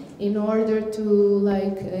down in order to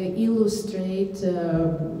like illustrate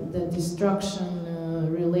the destruction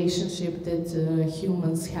relationship that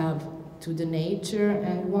humans have to the nature.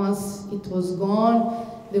 And once it was gone,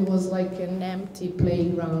 there was like an empty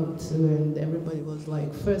playground, and everybody was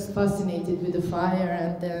like first fascinated with the fire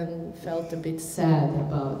and then felt a bit sad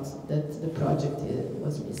about that the project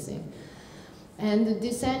was missing. And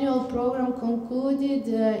this annual program concluded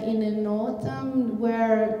in an autumn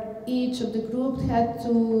where each of the groups had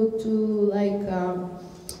to like,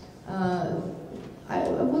 I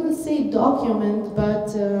wouldn't say document,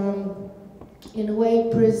 but in a way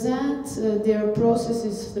present their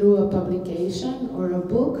processes through a publication or a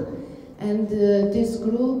book. And this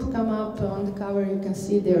group come up on the cover, you can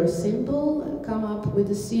see their symbol, come up with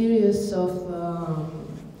a series of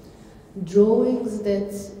drawings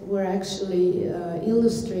that were actually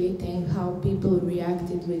illustrating how people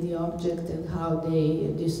reacted with the object and how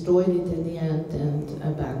they destroyed it at the end and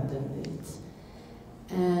abandoned it.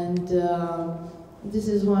 And this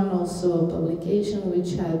is one also publication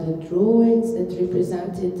which had drawings that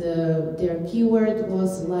represented their keyword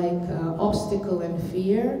was like obstacle and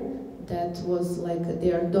fear. That was like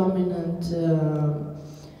their dominant.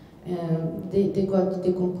 And they got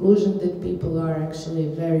the conclusion that people are actually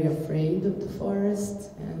very afraid of the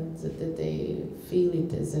forest and that they feel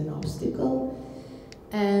it as an obstacle.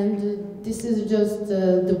 And this is just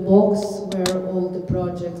the box where all the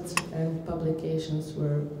projects and publications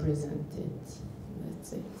were presented.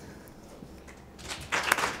 That's it.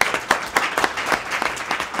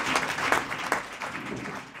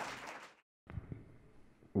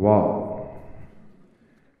 Wow.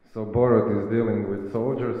 So Borut is dealing with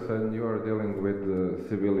soldiers and you are dealing with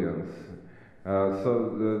civilians.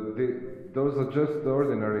 Those are just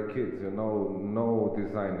ordinary kids, you know, no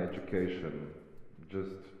design education,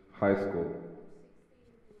 just high school.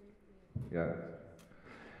 Yeah.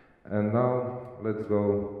 And now let's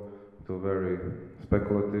go to a very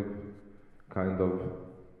speculative kind of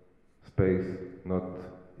space, not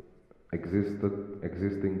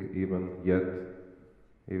existing even yet.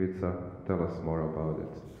 Ivica, tell us more about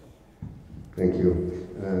it. Thank you.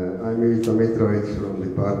 I'm Ivica Mitrović from the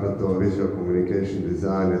Department of Visual Communication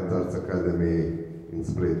Design at Arts Academy in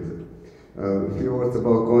Split. A few words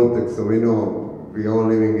about context. So we know we are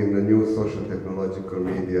living in the new social, technological,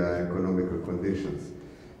 media, economical conditions.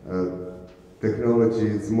 Technology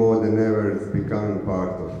is more than ever is becoming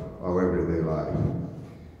part of our everyday life.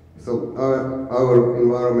 So our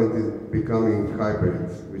environment is becoming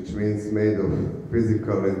hybrid, which means made of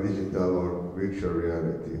physical and digital or virtual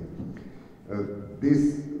reality.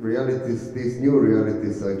 These new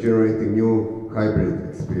realities are generating new hybrid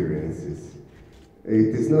experiences.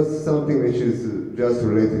 It is not something which is just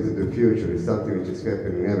related to the future, it's something which is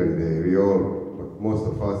happening every day. We all but most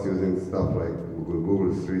of us using stuff like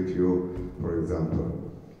Google Street View, for example.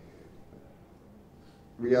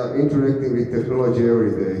 We are interacting with technology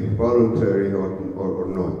every day, voluntary or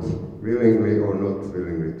not, willingly or not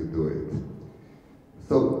willingly to do it.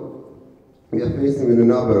 So, we are facing with a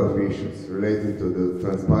number of issues related to the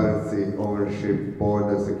transparency, ownership,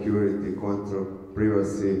 border security, control,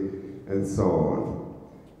 privacy, and so on.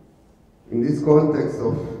 In this context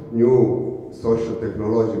of new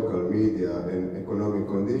socio-technological media and economic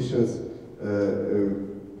conditions,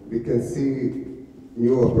 we can see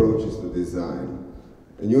new approaches to design.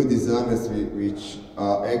 New designers which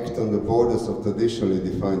act on the borders of traditionally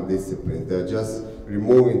defined disciplines. They are just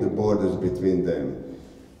removing the borders between them.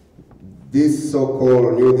 These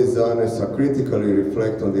so-called new designers are critically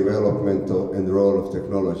reflect on development and the role of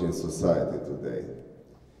technology in society today.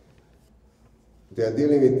 They are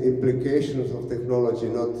dealing with implications of technology,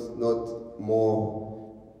 not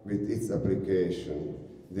more with its application.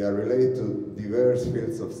 They are related to diverse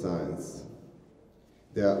fields of science.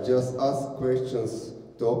 They are just ask questions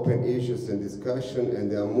to open issues and discussion,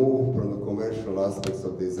 and they are moved from the commercial aspects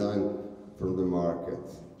of design from the market.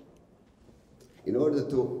 In order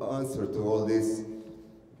to answer to all these,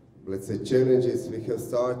 let's say, challenges, we have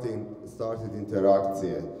started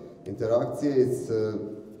Interakcije. Interakcije is,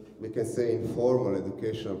 we can say, informal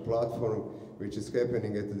educational platform which is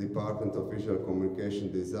happening at the Department of Visual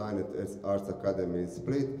Communication Design at Arts Academy in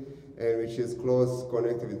Split, and which is close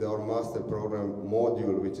connected with our master program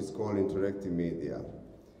module, which is called Interactive Media.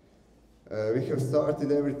 We have started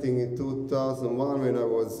everything in 2001 when I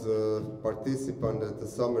was a participant at the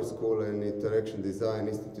summer school and Interaction Design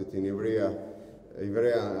Institute in Ivrea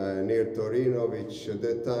near Torino, which at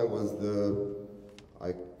that time was the,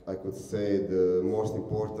 I could say, the most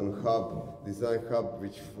important hub, design hub,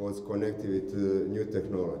 which was connected with new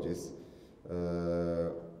technologies.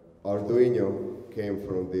 Arduino came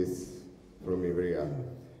from Ivrea.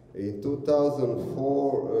 In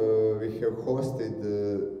 2004, we have hosted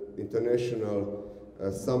international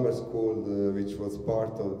summer school, which was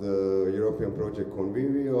part of the European project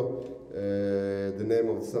Convivio. The name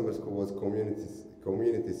of the summer school was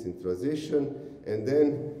Communities in Transition. And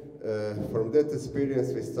then from that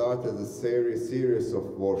experience, we started a series of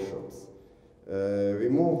workshops.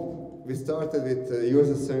 We started with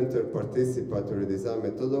user-centered participatory design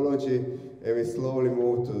methodology, and we slowly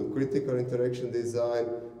moved to critical interaction design,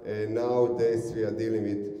 and nowadays we are dealing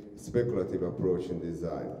with speculative approach in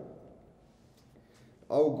design.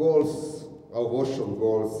 Our goals, our workshop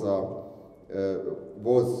goals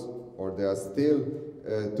they are still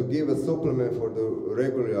to give a supplement for the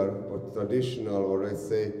regular or traditional, or let's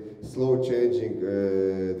say slow changing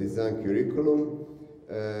design curriculum,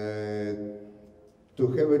 to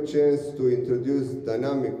have a chance to introduce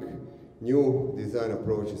dynamic new design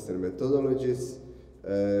approaches and methodologies,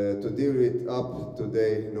 to deal with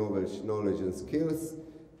up-to-date knowledge and skills,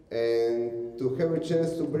 and to have a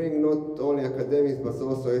chance to bring not only academics but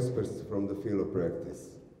also experts from the field of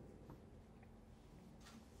practice.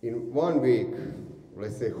 In 1 week,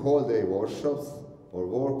 let's say whole day workshops or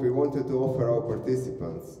work, we wanted to offer our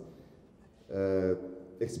participants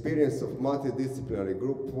experience of multidisciplinary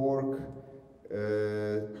group work,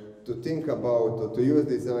 to think about or to use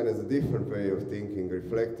design as a different way of thinking,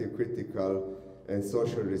 reflective, critical, and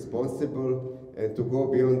socially responsible, and to go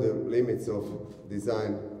beyond the limits of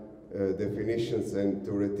design definitions and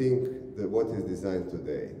to rethink what is design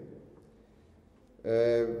today.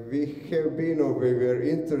 We have been, or we were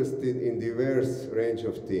interested in diverse range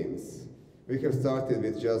of themes. We have started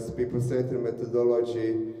with just people-centered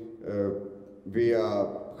methodology, via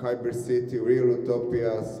hybrid city, real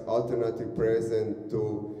utopias, alternative present,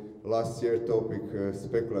 to last year topic,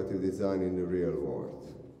 speculative design in the real world.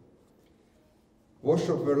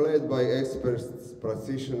 Workshops were led by experts,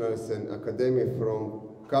 practitioners, and academics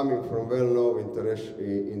coming from well-known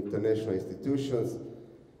international institutions.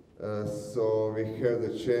 So we had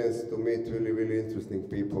the chance to meet really interesting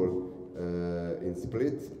people in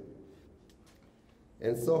Split.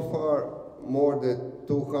 And so far, more than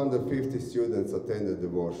 250 students attended the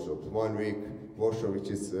workshop. 1 week workshop, which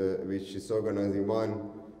is organizing one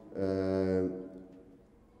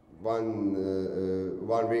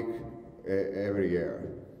week every year.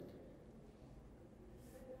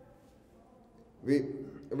 We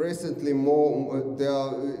recently the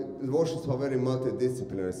workshops are very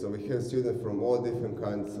multidisciplinary, so we have students from all different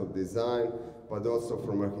kinds of design, but also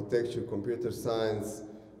from architecture, computer science,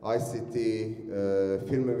 ICT,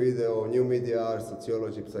 film and video, new media art,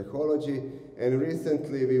 sociology, psychology, and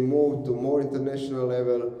recently we moved to more international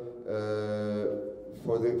level.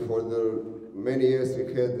 For the many years we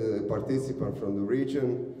had participants from the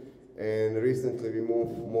region, and recently we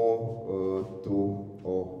moved more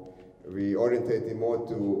we orientated more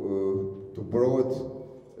to broad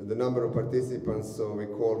the number of participants, so we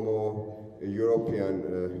call more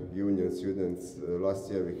European Union students. Last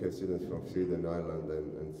year we had students from Sweden, Ireland,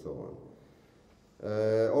 and so on.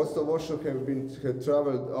 Also, workshop have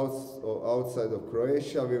traveled outside of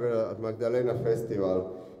Croatia. We were at Magdalena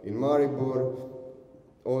Festival in Maribor,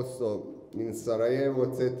 also in Sarajevo,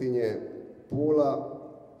 Cetinje, Pula,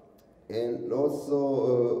 and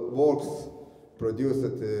also works produced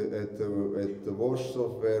at the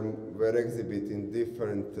workshop were exhibited in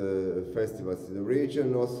different festivals in the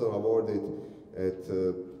region, also awarded at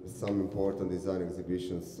some important design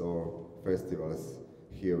exhibitions or festivals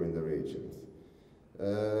here in the regions.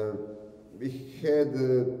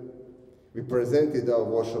 We presented our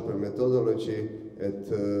workshop and methodology at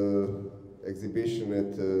exhibition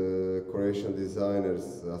at Croatian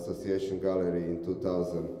Designers Association Gallery in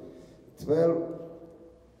 2012.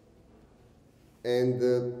 And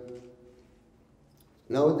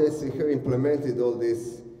nowadays we have implemented all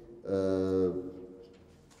these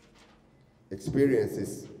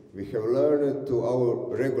experiences we have learned to our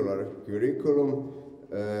regular curriculum.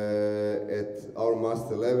 At our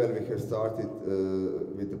master level, we have started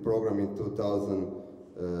with the program in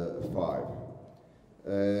 2005.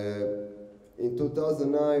 In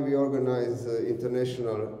 2009, we organized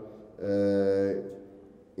international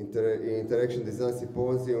Interaction Design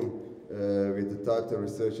Symposium with the title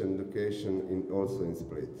Research and Education also in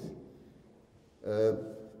Split.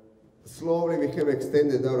 Slowly we have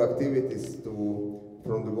extended our activities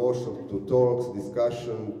from the workshop to talks,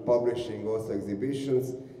 discussion, publishing, also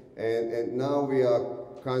exhibitions, and now we are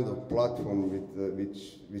kind of platform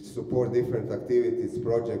which support different activities,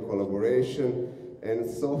 project collaboration, and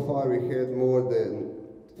so far we had more than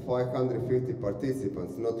 550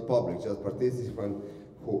 participants, not public, just participants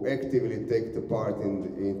who actively take the part in the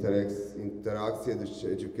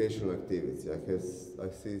Interakcije educational activities. I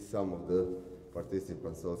see some of the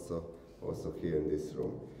participants also here in this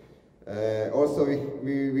room. Also,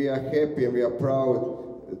 we are happy and we are proud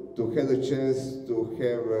to have the chance to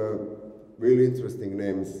have really interesting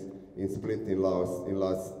names in Split in last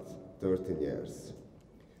 13 years.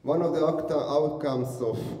 One of the outcomes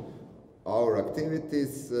of our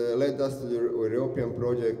activities led us to the European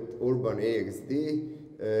project Urban EXD,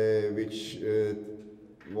 which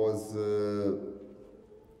was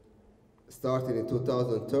started in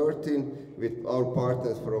 2013 with our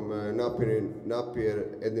partners from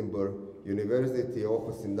Napier, Edinburgh University,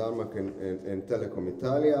 Opus in Denmark, and Telecom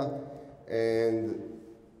Italia. And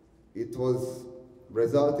it was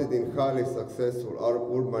resulted in highly successful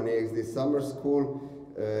Urban EXD summer school,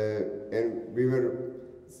 and we were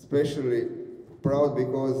especially proud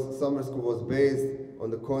because summer school was based on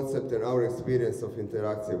the concept and our experience of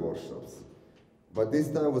Interakcije workshops. But this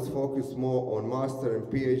time was focused more on master and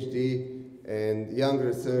PhD and young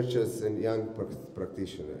researchers and young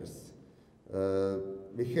practitioners.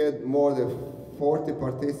 We had more than 40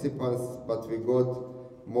 participants, but we got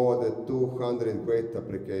more than 200 great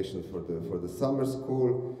applications for the summer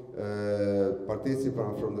school.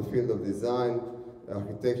 Participants from the field of design,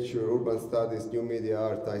 architecture, urban studies, new media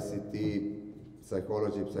art, ICT,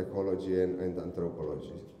 psychology, and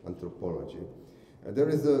anthropology. There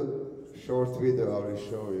is a short video I will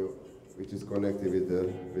show you, which is connected with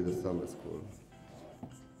the summer school.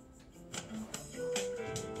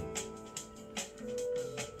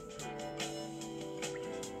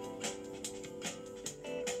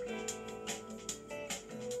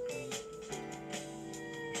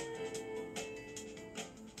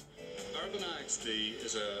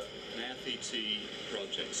 Is an FET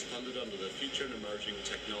project funded under the Future and Emerging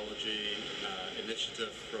Technology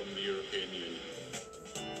initiative from the European Union.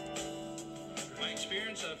 My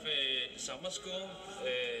experience of summer school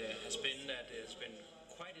has been that it's been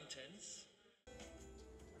quite intense.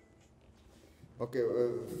 Okay,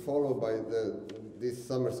 followed by this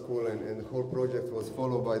summer school and the whole project was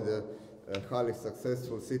followed by the highly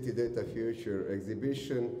successful City Data Future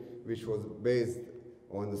exhibition, which was based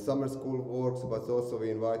on the summer school works, but also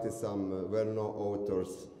we invited some well-known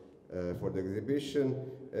authors for the exhibition.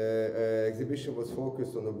 Exhibition was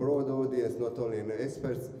focused on a broad audience, not only on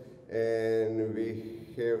experts, and we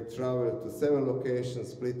have traveled to 7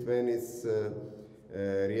 locations: Split, Venice,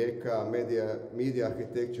 Rijeka, Media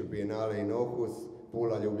Architecture Biennale in Aarhus,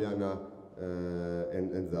 Pula, Ljubljana,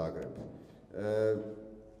 and Zagreb.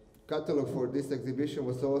 Catalog for this exhibition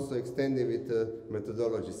was also extended with the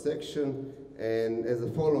methodology section, and as a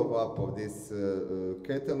follow-up of this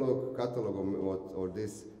catalog or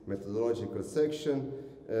this methodological section.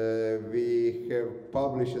 We have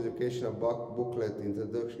published educational booklet,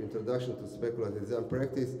 Introduction to Speculative Design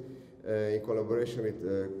Practice, in collaboration with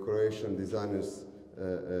Croatian Designers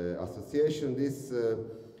Association. This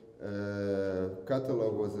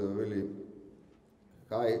catalog was a really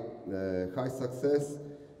high success,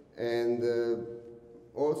 and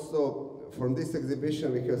also from this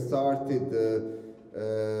exhibition we have started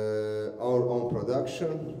our own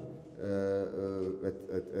production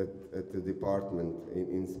at the department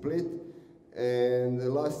in Split. And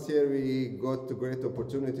last year we got a great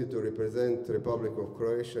opportunity to represent the Republic of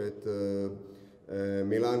Croatia at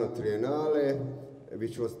Milano Triennale,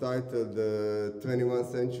 which was titled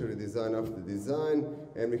 21st Century Design After Design,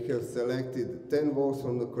 and we have selected 10 works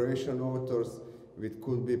from the Croatian authors which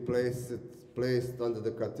could be placed under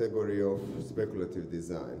the category of speculative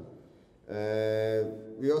design.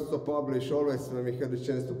 We also publish, always when we have the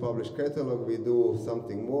chance to publish catalog, we do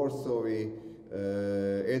something more, so we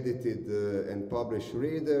edited and published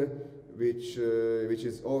Reader, which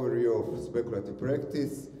is overview of speculative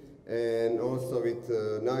practice, and also with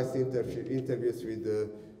nice interviews with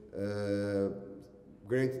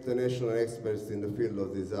great international experts in the field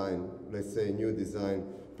of design, let's say new design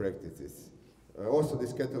practices. Also,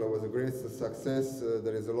 this catalog was a great success.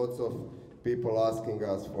 There is a lot of people asking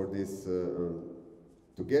us for this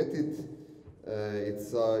to get it.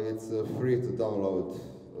 It's free to download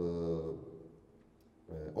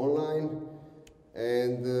online.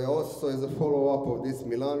 And also, as a follow-up of this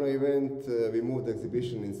Milano event, we moved the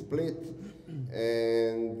exhibition in Split,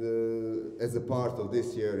 and as a part of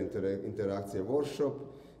this year Interakcije workshop,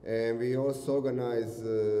 and we also organize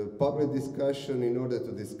public discussion in order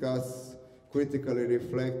to discuss, critically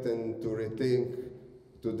reflect, and to rethink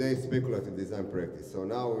today's speculative design practice. So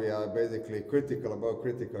now we are basically critical about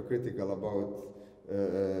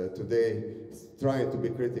today, trying to be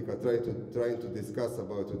critical, trying to discuss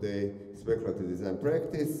about today speculative design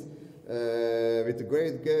practice, with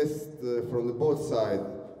great guests from the both sides,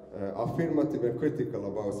 affirmative and critical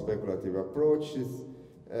about speculative approaches.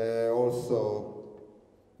 Also,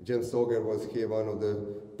 James Auger was here, one of the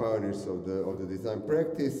pioneers of the design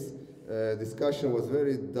practice. Discussion was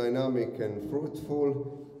very dynamic and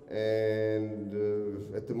fruitful, and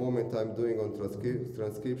at the moment I'm doing on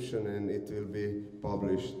transcription, and it will be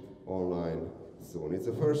published online soon. It's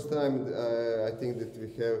the first time I think that we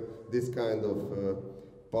have this kind of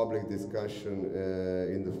public discussion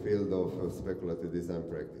in the field of speculative design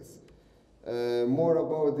practice. More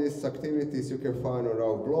about these activities you can find on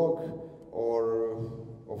our blog, or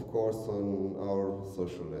of course on our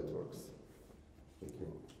social networks. Thank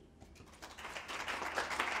you.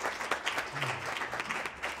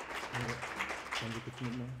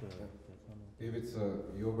 Ivica,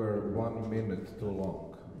 you were 1 minute too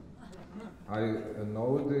long. I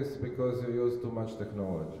know this because you use too much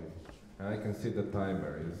technology. I can see the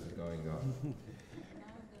timer is going on.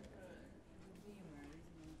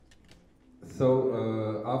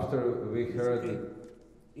 So after we heard...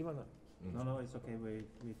 Ivana. No, it's okay.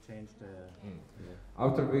 We changed the...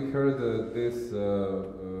 After we heard these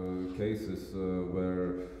cases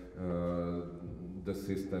where the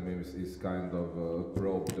system is kind of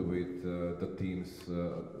probed with the teams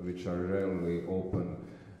which are rarely open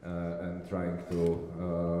and trying to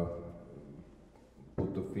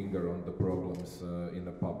put the finger on the problems in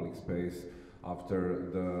a public space, after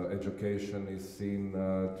the education is seen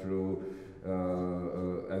through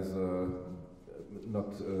as a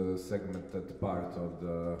not segmented part of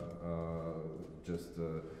the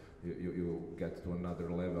you get to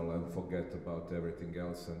another level and forget about everything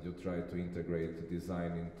else, and you try to integrate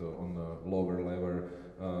design into on a lower level,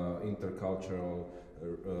 intercultural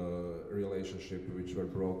relationship which were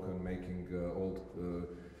broken, making old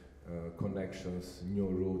connections, new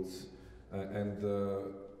roots, and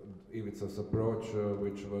Ivica's approach,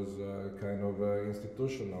 which was kind of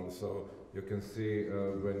institutional. So you can see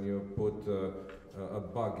when you put a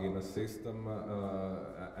bug in a system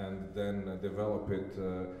and then develop it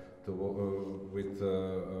with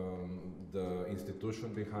the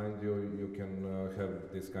institution behind you, you can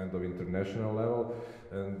have this kind of international level.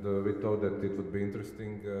 And we thought that it would be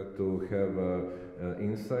interesting to have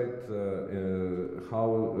insight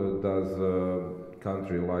how does a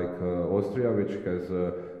country like Austria, which has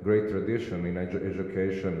a great tradition in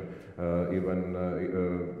education, even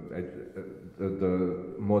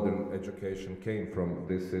the modern education came from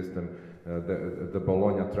this system. The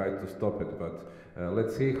Bologna tried to stop it, but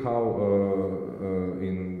let's see how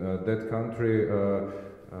in that country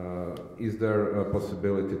is there a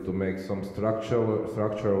possibility to make some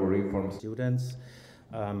structural reforms. Students,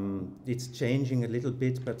 It's changing a little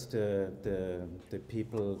bit, but the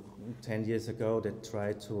people 10 years ago that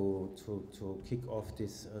tried to kick off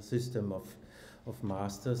this system of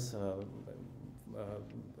masters,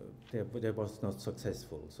 they was not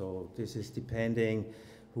successful. So this is depending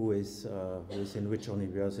who is in which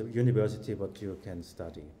university what you can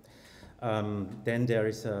study. Then there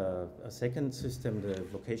is a second system, the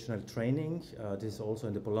vocational training. This is also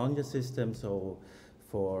in the Bologna system, so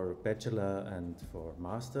for bachelor and for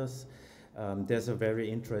masters. There's a very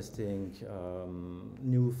interesting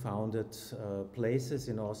new founded places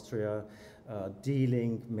in Austria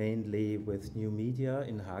dealing mainly with new media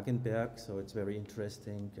in Hagenberg, so it's very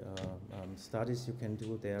interesting studies you can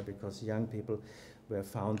do there because young people were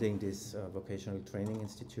founding this vocational training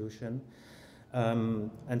institution.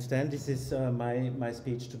 And then this is my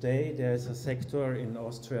speech today. There's a sector in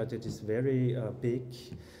Austria that is very big.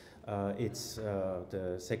 It's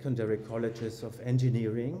the secondary colleges of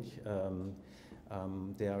engineering.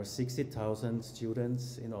 There are 60,000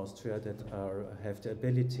 students in Austria that have the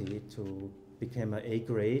ability to become an A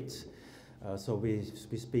grade. So we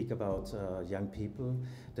speak about young people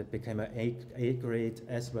that became an A grade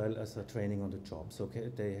as well as a training on the job. So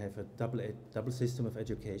they have a double system of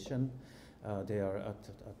education. They are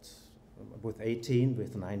with 18,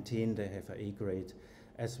 with 19, they have an A grade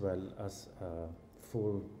as well as a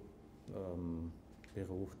full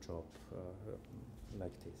Beruf job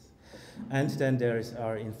like this. And then there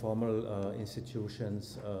are informal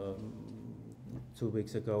institutions. 2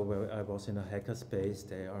 weeks ago where I was in a hackerspace,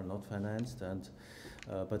 they are not financed,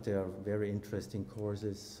 but they are very interesting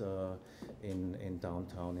courses in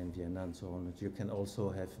downtown in Vienna and so on. You can also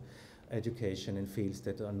have education in fields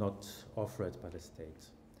that are not offered by the state.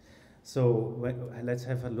 So let's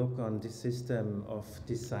have a look on the system of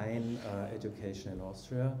design education in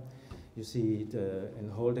Austria. You see in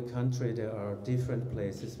whole the country there are different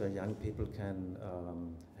places where young people can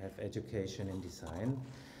have education in design.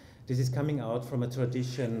 This is coming out from a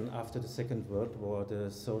tradition after the Second World War.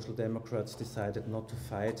 The Social Democrats decided not to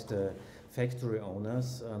fight the factory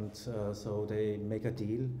owners, and so they make a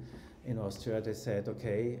deal in Austria. They said,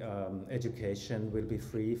 okay, education will be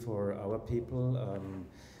free for our people.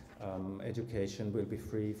 Education will be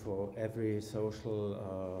free for every social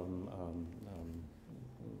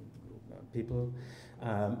people,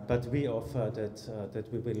 but we offer that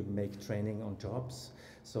we will make training on jobs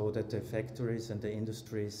so that the factories and the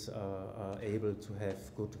industries are able to have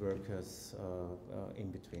good workers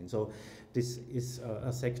in between. So this is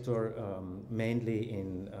a sector mainly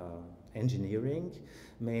in engineering,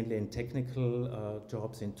 mainly in technical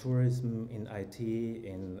jobs, in tourism, in IT,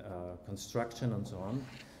 in construction and so on.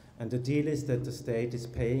 And the deal is that the state is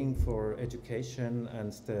paying for education,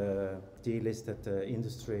 and the deal is that the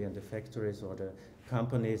industry and the factories or the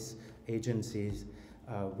companies, agencies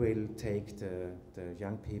will take the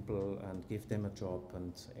young people and give them a job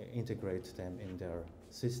and integrate them in their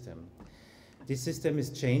system. This system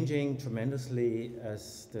is changing tremendously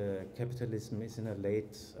as the capitalism is in a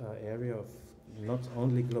late area of not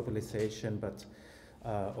only globalization but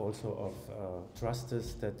also of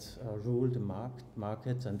trusts that rule the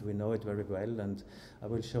market, and we know it very well, and I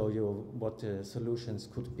will show you what the solutions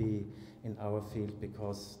could be in our field,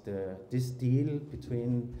 because this deal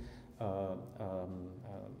between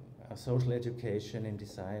social education in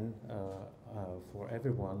design for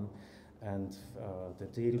everyone and the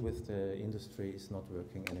deal with the industry is not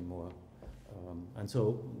working anymore. And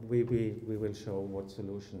so we will show what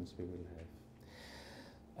solutions we will have.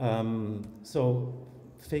 So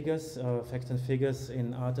figures, facts and figures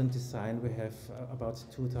in art and design, we have about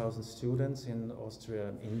 2,000 students in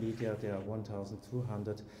Austria. In media there are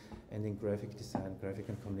 1,200, and in graphic design, graphic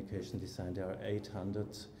and communication design, there are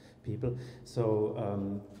 800 people.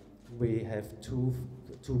 So we have two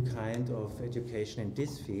kind of education in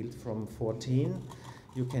this field. From 14,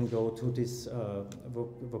 you can go to this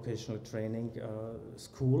vocational training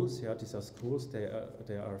schools. Yeah, these are schools. They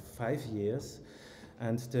are 5 years,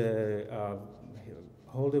 and the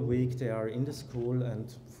whole the week they are in the school,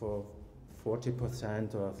 and for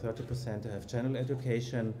 40% or 30% they have general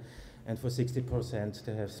education, and for 60%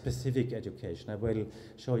 they have specific education. I will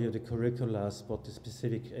show you the curriculums, what the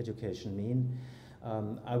specific education mean.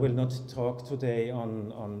 I will not talk today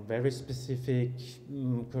on very specific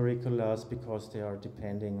curriculums because they are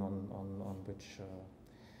depending on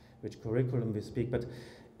which curriculum we speak, but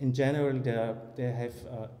in general they have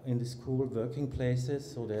in the school working places,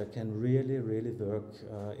 so they can really work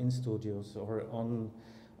in studios or on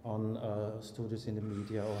studios in the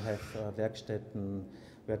media, or have Werkstätten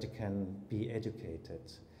where they can be educated.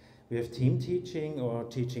 We have team teaching or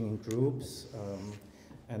teaching in groups,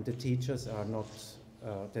 and the teachers are not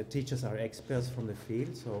the teachers are experts from the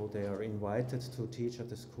field, so they are invited to teach at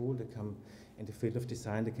the school. They come in the field of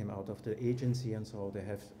design, they came out of the agency, and so they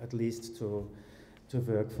have at least to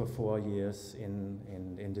work for 4 years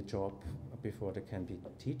in the job before they can be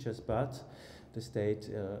teachers. But the state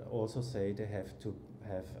also say they have to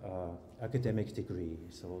have an academic degree.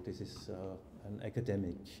 So this is an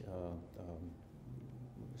academic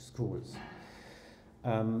schools.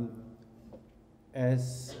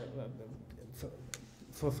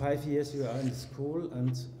 For 5 years you are in school,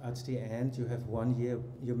 and at the end you have 1 year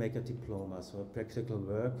you make a diploma, so a practical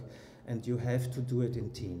work, and you have to do it in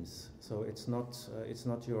teams. So it's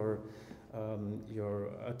not your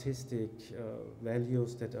artistic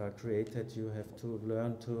values that are created. You have to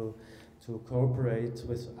learn to cooperate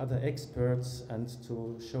with other experts and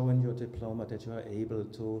to show in your diploma that you are able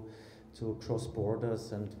to cross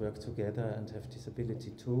borders and work together and have this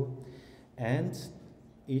ability too. And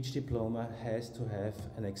each diploma has to have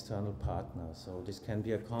an external partner. So this can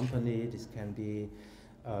be a company, this can be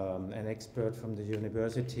an expert from the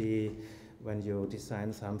university. When you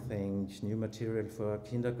design something, new material for a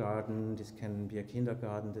kindergarten, this can be a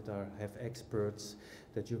kindergarten that have experts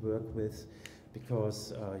that you work with,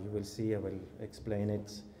 because you will see, I will explain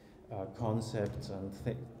it, concepts and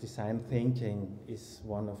design thinking is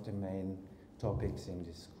one of the main topics in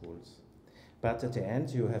these schools. But at the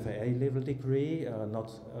end you have an A-level degree,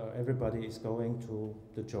 not everybody is going to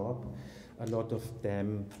the job. A lot of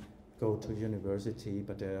them go to university,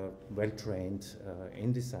 but they are well trained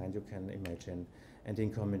in design, you can imagine, and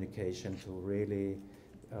in communication to really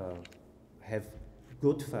have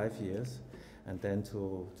good 5 years, and then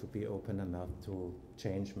to be open enough to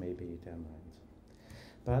change maybe their mind.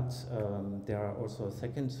 But there are also a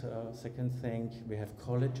second thing. We have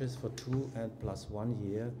colleges for 2 and plus 1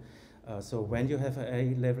 year. So when you have an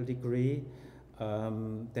A-level degree,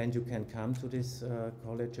 then you can come to these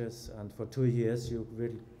colleges, and for 2 years you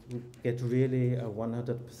will get really a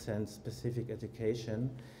 100% specific education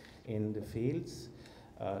in the fields.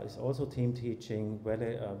 It's also team teaching,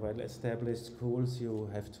 well-established schools. You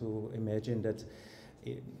have to imagine that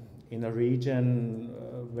in a region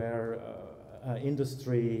where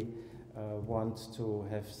industry wants to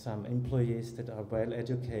have some employees that are well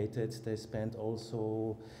educated, they spend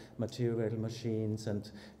also material machines,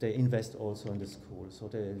 and they invest also in the school. So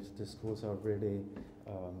the schools are really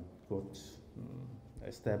good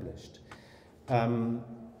established.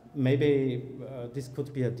 Maybe this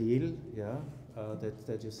could be a deal, yeah,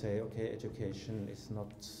 that you say, okay, education is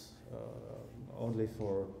not only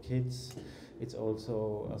for kids, it's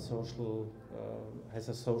also a social, has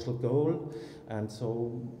a social goal, and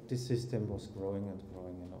so this system was growing and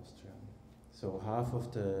growing in Austria. So half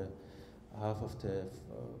of the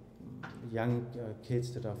young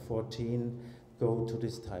kids that are 14 go to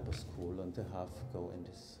this type of school, and the half go in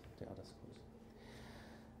the other schools.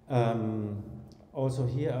 Also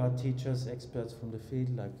here are teachers, experts from the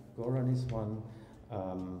field, like Goran is one,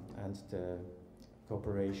 and the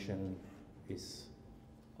cooperation is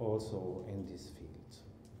also in this field.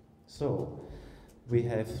 So we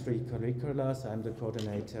have 3 curricula. I'm the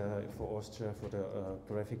coordinator for Austria for the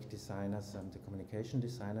graphic designers and the communication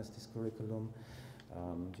designers, this curriculum.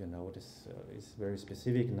 You know, this is very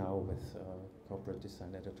specific now with corporate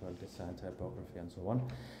design, editorial design, typography, and so on.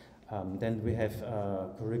 Then we have a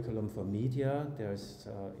curriculum for media. There's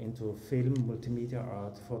into film, multimedia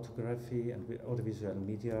art, photography, and audiovisual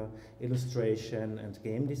media, illustration, and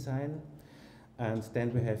game design. And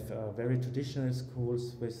then we have very traditional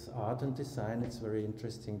schools with art and design. It's very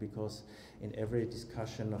interesting because in every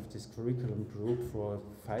discussion of this curriculum group for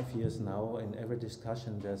 5 years now, in every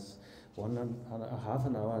discussion there's 1.5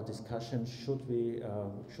 an hour discussion. Should we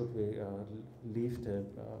leave the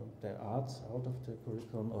arts out of the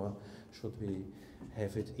curriculum, or should we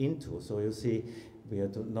have it into? So you see, we are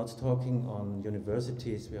not talking on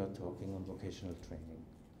universities, we are talking on vocational training.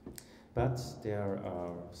 But there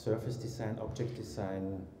are surface design, object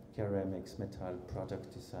design, ceramics, metal,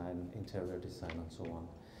 product design, interior design, and so on.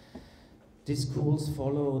 These schools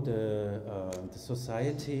follow the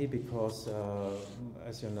society because,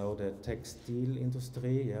 as you know, the textile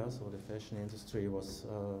industry, yeah, so the fashion industry was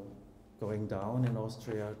going down in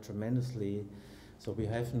Austria tremendously. So we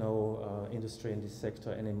have no industry in this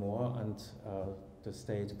sector anymore, and the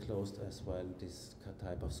state closed as well this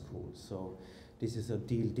type of schools. So this is a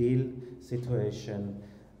deal situation.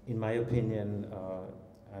 In my opinion,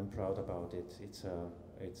 I'm proud about it. It's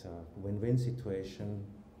a win-win situation,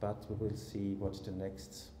 but we will see what the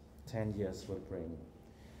next 10 years will bring,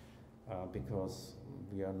 because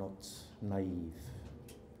we are not naive.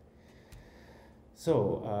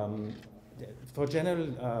 So for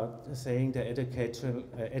general saying, the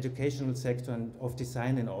educational sector of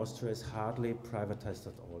design in Austria is hardly privatized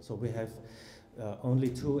at all. So we have only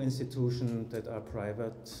 2 institutions that are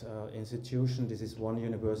private institutions. This is one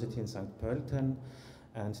university in St. Pölten,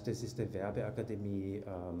 and this is the Werbeakademie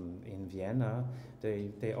in Vienna.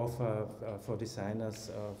 They offer for designers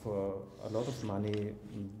for a lot of money,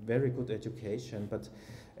 very good education, but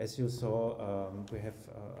as you saw, we have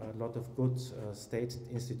a lot of good state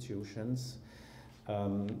institutions.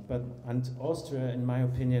 And Austria, in my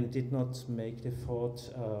opinion, did not make the effort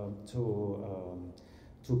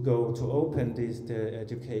to open the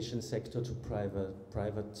education sector to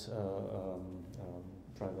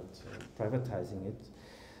privatizing it.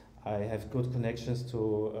 I have good connections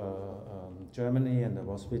to Germany, and I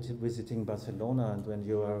was visiting Barcelona. And when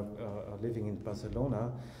you are living in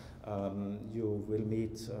Barcelona, you will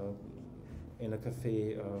meet in a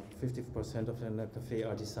cafe. 50% of them in a cafe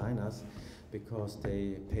are designers, because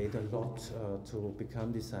they paid a lot to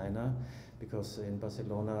become designer. Because in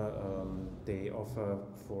Barcelona they offer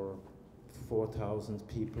for 4,000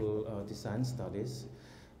 people design studies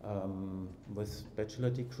with bachelor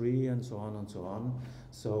degree and so on and so on.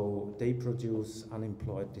 So they produce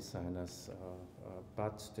unemployed designers,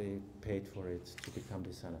 but they paid for it to become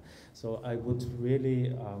designer. So I would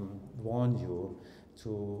really warn you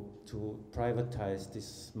to privatize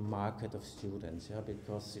this market of students, yeah,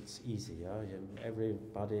 because it's easy. Yeah?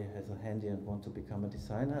 Everybody has a handy and want to become a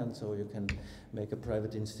designer, and so you can make a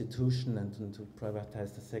private institution and to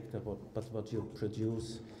privatize the sector. But what you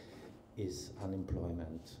produce is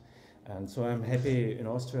unemployment. And so I'm happy in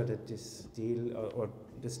Austria that this deal or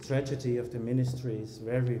this tragedy of the ministry is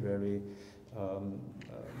very, very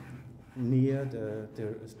near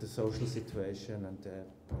the social situation and the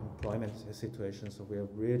employment situation. So we are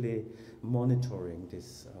really monitoring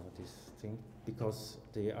this thing, because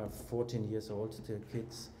they are 14 years old, the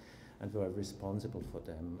kids, and we are responsible for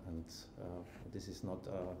them. And this is not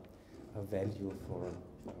a value for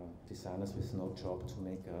designers with no job to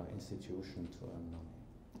make an institution to earn money.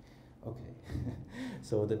 Okay,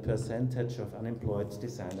 so the percentage of unemployed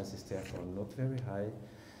designers is therefore not very high,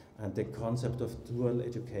 and the concept of dual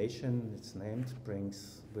education, it's named,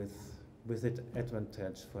 brings with it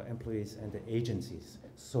advantage for employees and the agencies,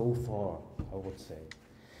 so far, I would say.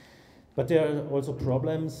 But there are also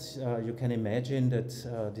problems. You can imagine that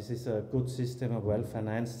this is a good system, a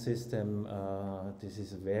well-financed system. This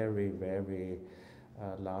is very, very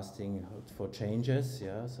lasting for changes.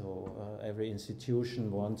 Yeah, so every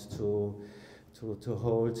institution wants to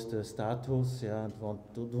hold the status, yeah, and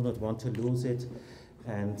do not want to lose it.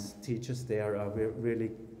 And teachers there are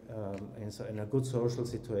really in a good social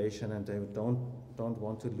situation, and they don't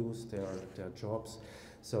want to lose their jobs.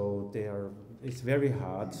 So it's very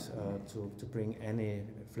hard to bring any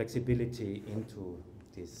flexibility into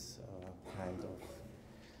this kind of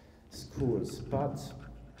schools. But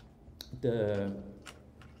the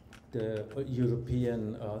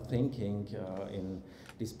European thinking in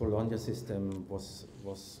this Bologna system was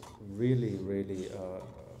really, really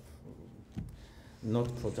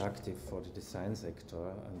not productive for the design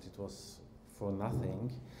sector, and it was for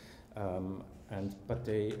nothing. But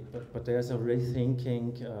there's a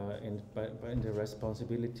rethinking in the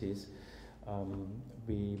responsibilities. I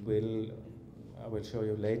will show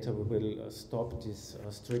you later. We will stop these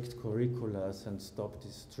strict curriculums and stop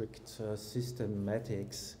these strict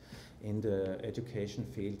systematics in the education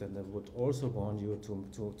field. And I would also want you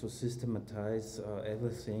to systematize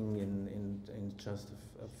everything in just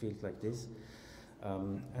a field like this.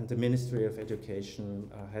 And the Ministry of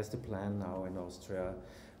Education has the plan now in Austria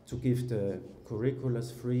to give the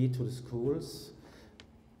curriculums free to the schools,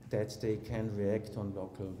 that they can react on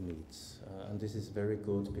local needs. And this is very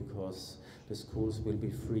good, because the schools will be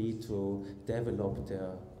free to develop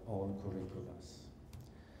their own curriculums.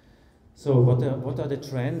 So what are the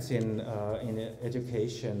trends in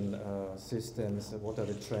education systems? What are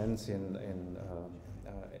the trends in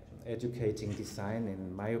educating design,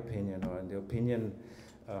 in my opinion, or in the opinion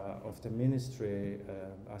of the ministry,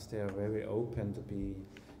 as they are very open to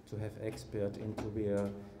have experts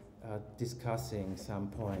into discussing some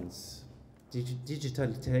points.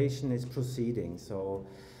 Digitalization is proceeding, so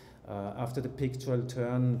after the pictorial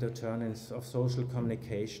turn, the turn of social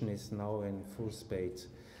communication is now in full speed.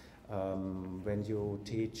 When you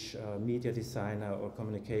teach media designer or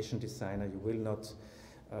communication designer, you will not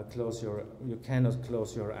you cannot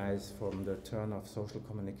close your eyes from the turn of social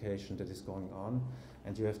communication that is going on,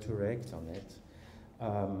 and you have to react on it.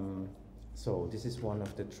 So this is one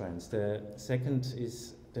of the trends. The second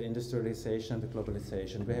is the industrialization, the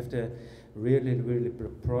globalization. We have the really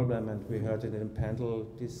problem, and we heard it in a panel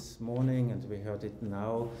this morning, and we heard it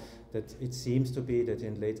now, that it seems to be that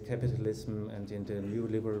in late capitalism and in the new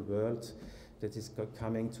liberal world that is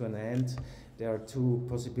coming to an end, there are two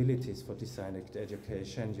possibilities for design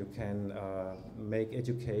education. You can make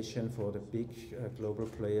education for the big global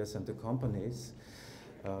players and the companies.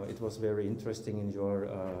 It was very interesting in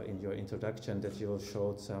your introduction that you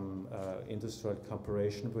showed some industrial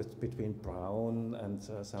cooperation between Braun and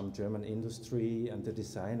some German industry and the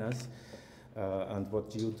designers. And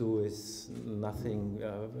what you do is nothing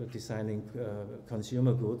designing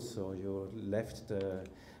consumer goods, so you left the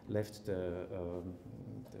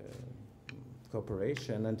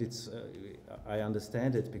cooperation, and it's I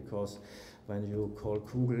understand it, because when you call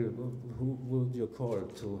Google, who would you call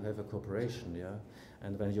to have a cooperation, yeah?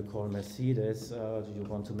 And when you call Mercedes, you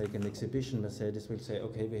want to make an exhibition, Mercedes will say,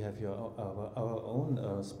 okay, we have our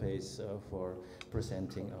own space for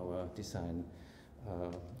presenting our designers,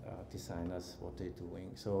 what they're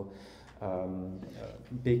doing. So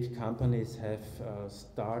big companies have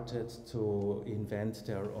started to invent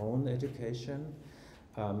their own education.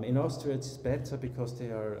 In Austria it's better because they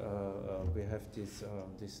are, we have this,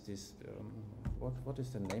 what is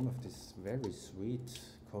the name of this very sweet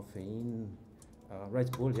caffeine?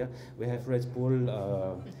 Red Bull, yeah. We have Red Bull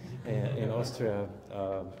in Austria,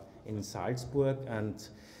 in Salzburg, and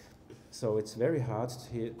so it's very hard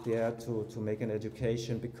there to make an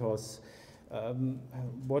education, because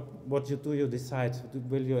what you decide?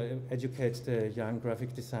 Will you educate the young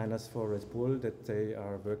graphic designers for Red Bull that they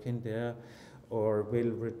are working there, or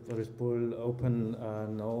will Red Bull open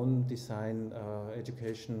known design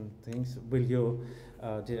education things? Will you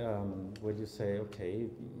say, okay,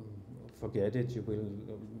 forget it, you will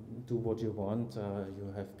do what you want,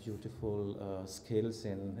 you have beautiful skills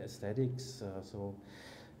in aesthetics, so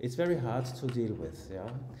it's very hard to deal with, yeah?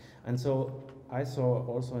 And so I saw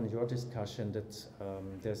also in your discussion that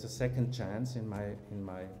there's a second chance in my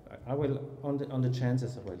I will, on the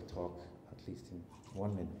chances I will talk at least in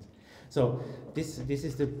 1 minute. So this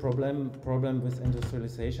is the problem with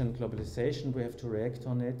industrialization, globalization. We have to react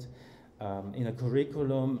on it. In a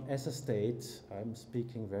curriculum, as a state, I'm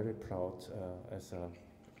speaking very proud as a,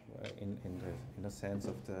 in a sense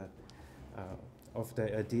of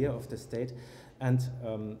the idea of the state, and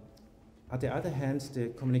on the other hand, the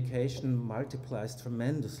communication multiplies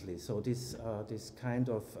tremendously. So this kind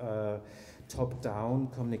of top-down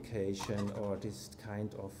communication, or this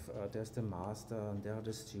kind of there's the master and there are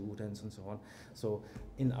the students and so on. So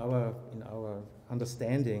in our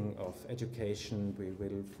understanding of education, we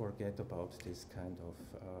will forget about this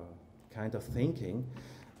kind of thinking.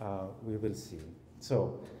 We will see.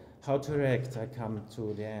 So how to react? I come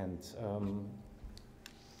to the end.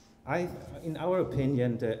 In our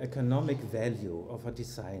opinion, the economic value of a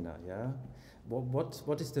designer, yeah.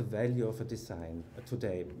 What is the value of a design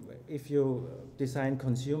today? If you design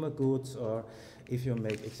consumer goods or if you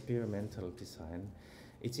make experimental design,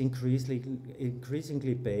 it's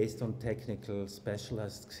increasingly based on technical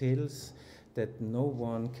specialized skills that no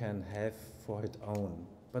one can have for its own.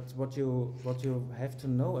 But what you have to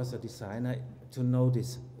know as a designer to know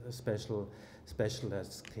this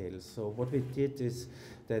specialized skills. So what we did is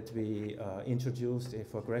that we introduced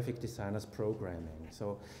for graphic designers programming.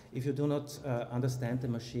 So if you do not understand the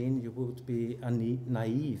machine, you would be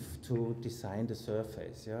naive to design the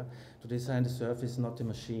surface. Yeah, to design the surface, not the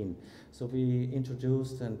machine. So we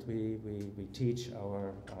introduced and we teach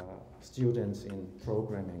our students in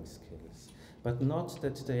programming skills. But not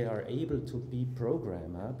that they are able to be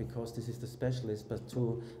programmer, because this is the specialist, but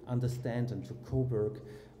to understand and to co-work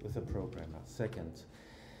with a programmer. Second,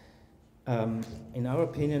 in our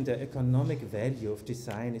opinion, the economic value of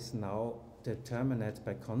design is now determined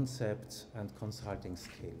by concept and consulting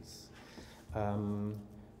skills.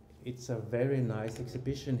 It's a very nice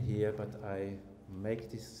exhibition here, but I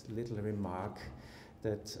make this little remark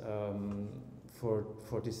that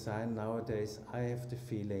for design nowadays, I have the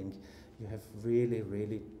feeling you have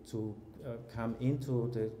really to come into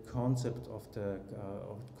the concept of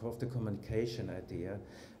the communication idea,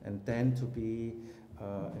 and then to be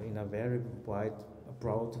in a very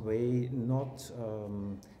broad way, not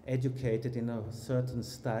educated in a certain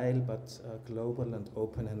style, but global and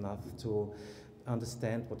open enough to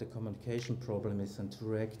understand what the communication problem is and to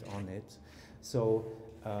react on it. So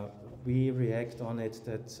we react on it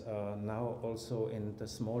that now also in the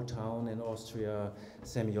small town in Austria,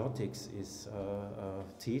 semiotics is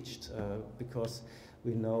taught, because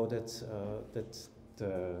we know that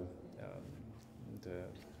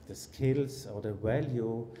the skills or the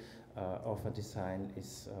value of a design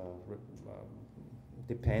is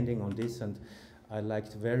depending on this. And I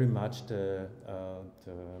liked very much the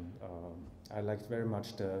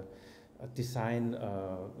design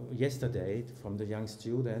yesterday from the young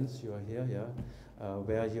students. You are here, yeah,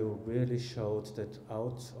 where you really showed that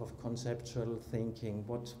out of conceptual thinking,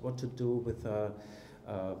 what to do with a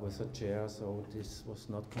chair. So this was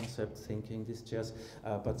not concept thinking, these chairs,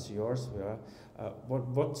 but yours were.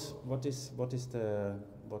 What is the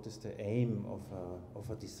aim of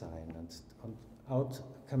a design? And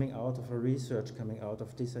coming out of a research, coming out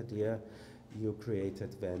of this idea, you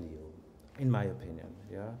created value, in my opinion,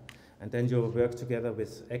 yeah. And then you work together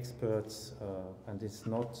with experts, and it's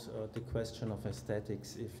not the question of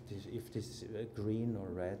aesthetics, if this green or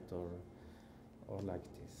red or like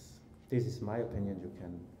this. This is my opinion. You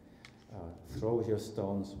can throw your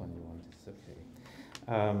stones when you want. It's okay.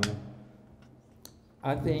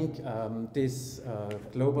 I think this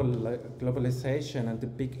globalization and the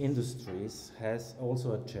big industries has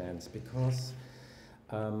also a chance, because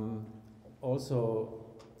also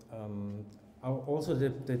the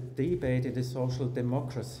debate in the social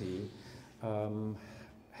democracy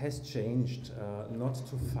has changed, not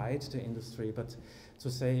to fight the industry, but to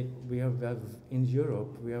say in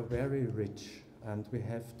Europe we are very rich and we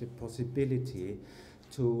have the possibility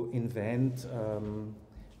to invent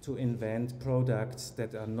products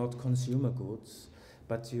that are not consumer goods,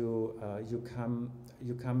 but you come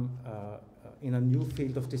in a new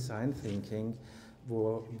field of design thinking,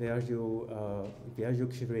 where you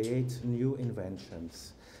create new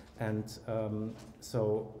inventions. And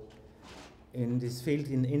so in this field,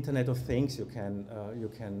 in Internet of Things, you can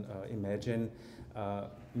imagine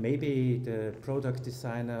maybe the product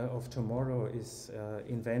designer of tomorrow is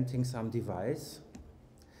inventing some device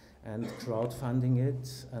and crowdfunding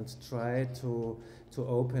it and try to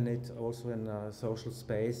open it also in a social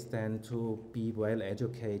space, than to be well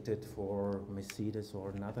educated for Mercedes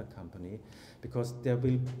or another company, because there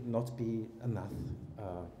will not be enough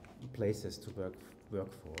places to work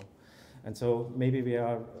for. And so maybe we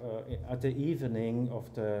are at the evening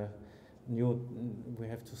of the new, we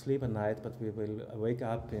have to sleep at night, but we will wake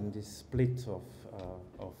up in this split of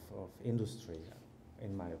industry,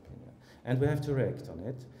 in my opinion. And we have to react on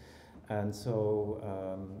it. And so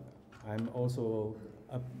I'm also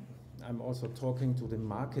talking to the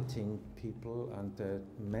marketing people and the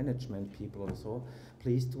management people also.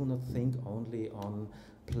 Please do not think only on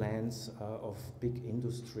plans of big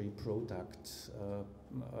industry product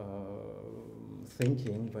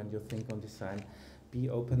thinking when you think on design. Be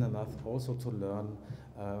open enough also to learn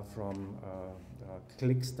from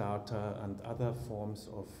Kickstarter and other forms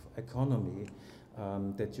of economy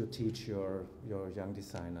that you teach your young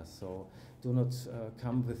designers. So do not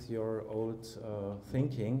come with your old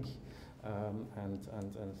thinking and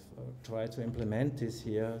try to implement this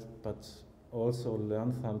here, but also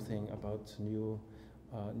learn something about new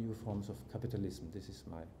forms of capitalism. This is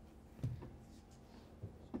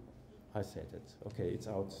I said it. Okay, it's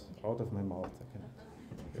out of my mouth. Okay.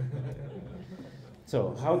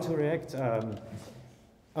 So how to react?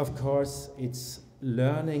 Of course, it's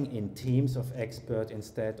learning in teams of experts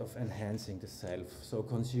instead of enhancing the self. So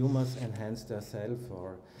consumers enhance their self,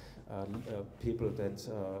 or people that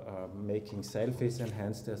are making selfies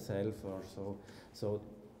enhance their self, or so. So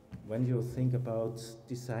when you think about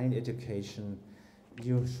design education,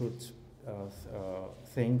 you should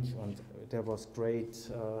think, and there was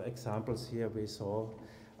great examples here we saw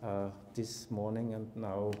this morning and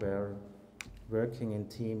now, where working in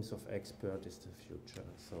teams of experts is the future.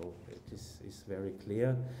 So this is very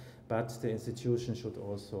clear, but the institution should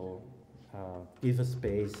also give a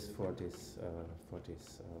space for this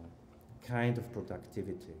kind of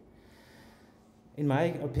productivity. In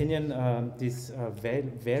my opinion, this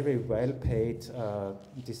very well-paid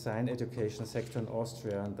design education sector in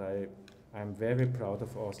Austria, and I'm very proud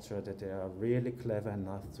of Austria that they are really clever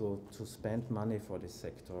enough to spend money for this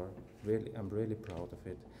sector. Really, I'm really proud of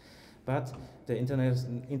it. But the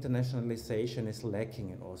internationalization is lacking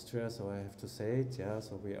in Austria, so I have to say it, yeah.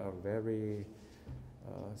 So we are very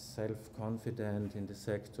self-confident in the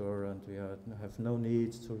sector, and we have no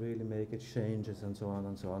need to really make exchanges and so on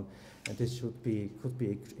and so on. And this could be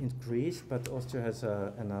increased, but Austria has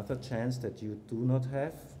another chance that you do not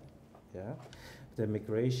have, yeah. The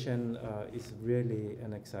migration is really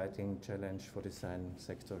an exciting challenge for the design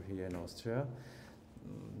sector here in Austria.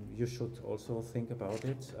 You should also think about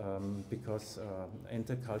it, because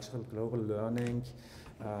intercultural global learning,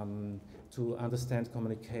 to understand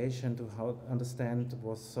communication, to understand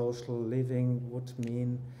what social living would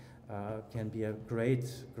mean, can be a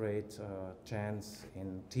great chance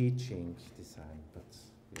in teaching design. But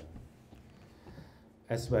yeah.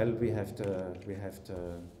 as well, I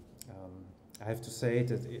have to say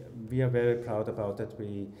that we are very proud about that.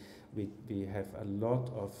 We have a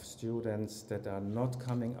lot of students that are not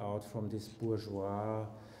coming out from this bourgeois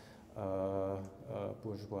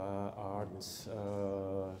arts,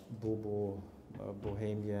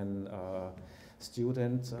 bohemian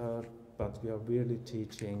student, but we are really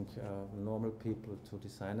teaching normal people to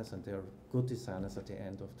designers, and they are good designers at the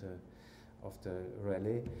end of the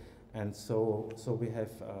rally. And so we have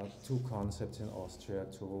two concepts in Austria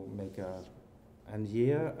to make a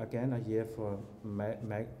year for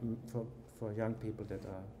young people that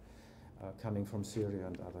are coming from Syria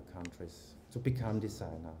and other countries to become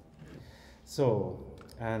designer. So,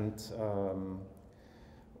 and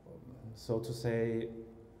so to say,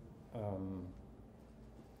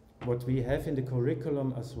 what we have in the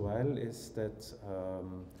curriculum as well is that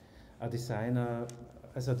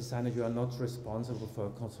as a designer, you are not responsible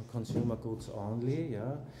for consumer goods only,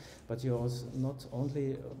 yeah, but you also not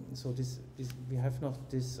only. So we have not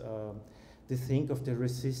this. The think of the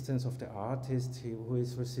resistance of the artist who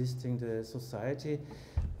is resisting the society.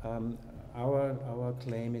 Our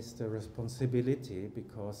claim is the responsibility,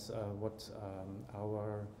 because what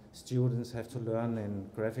our students have to learn in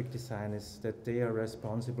graphic design is that they are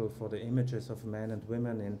responsible for the images of men and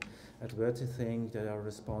women in advertising. They are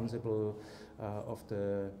responsible of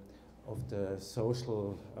the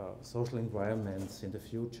social environments in the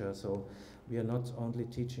future. So we are not only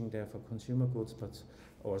teaching there for consumer goods, but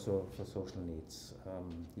also for social needs.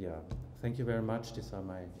 Yeah, thank you very much. These are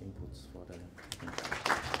my inputs for the.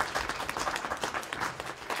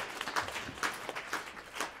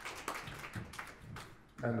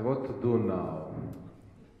 And what to do now?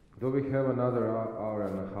 Do we have another hour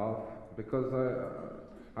and a half? Because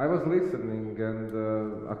I was listening and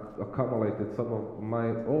accumulated some of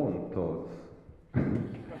my own thoughts.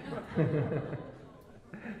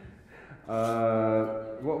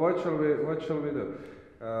 What shall we do?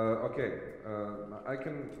 Okay, I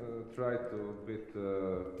can try to a bit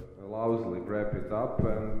loosely wrap it up,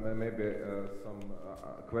 and maybe some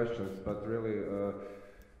questions, but really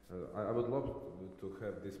I would love to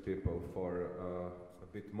have these people for a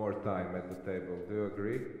bit more time at the table. Do you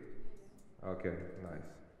agree? Okay, nice.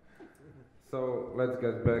 So let's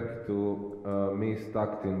get back to me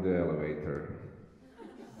stuck in the elevator.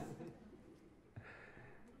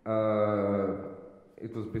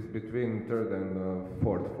 It was between third and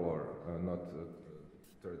fourth floor, not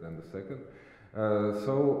third and the second.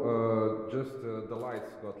 So just the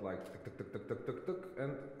lights got like tick, tick, tick, tick, tick, tick, tick,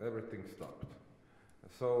 and everything stopped.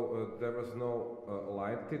 So there was no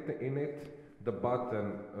light in it. The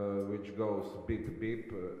button which goes beep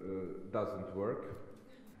beep doesn't work.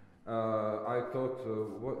 I thought,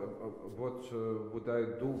 what would I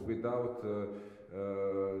do without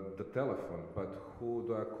the telephone? But who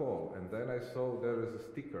do I call? And then I saw there is a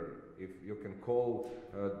sticker. If you can call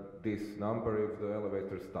this number if the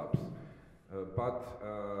elevator stops. But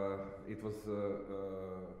it was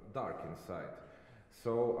dark inside.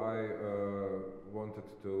 So I wanted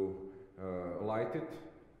to light it,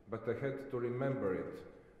 but I had to remember it.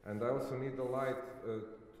 And I also need a light.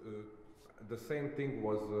 The same thing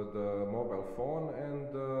was the mobile phone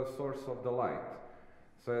and the source of the light.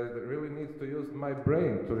 So I really need to use my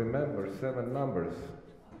brain to remember 7 numbers.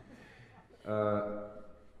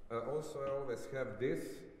 Also, I always have this,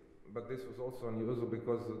 but this was also unusual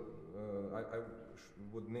because I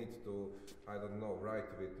would need to, I don't know,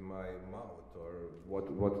 write with my mouth or what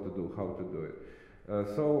to do, how to do it.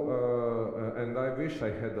 And I wish I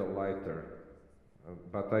had a lighter,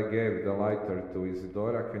 but I gave the lighter to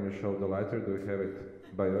Isidora. Can you show the lighter? Do you have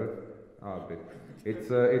it by earth? It's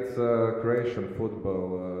a Croatian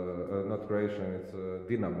football, not Croatian, it's a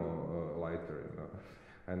Dinamo lighter, you know.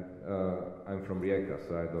 And I'm from Rijeka,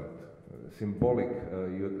 so I don't. Symbolic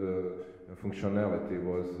functionality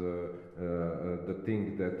was the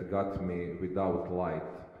thing that got me without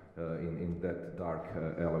light in that dark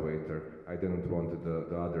elevator. I didn't want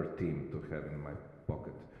the other team to have in my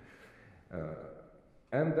pocket.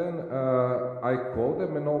 And then I called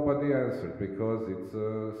them and nobody answered because it's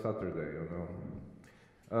Saturday, you know.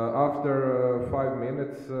 After 5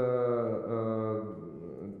 minutes,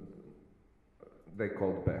 they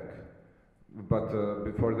called back. But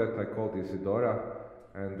before that I called Isidora,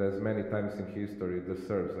 and as many times in history the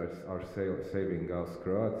Serbs are saving us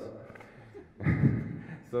Croats.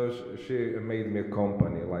 So she made me a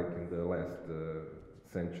company, like in the last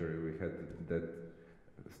century we had that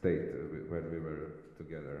state where we were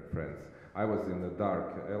together, friends. I was in the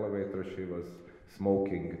dark elevator, she was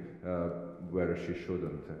smoking where she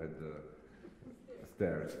shouldn't, at the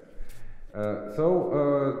stairs.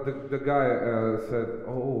 The guy said,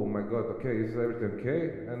 "Oh my God, okay, is everything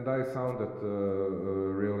okay?" And I sounded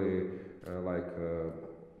really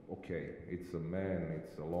okay, it's a man,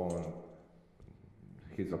 it's alone,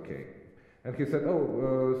 he's okay. And he said,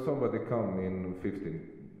 "Oh, somebody come in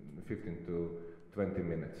 15 to 20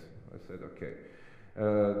 minutes." I said, "Okay."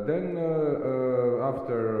 Then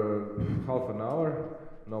after half an hour,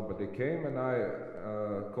 nobody came, and I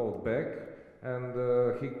called back, and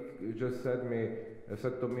he just said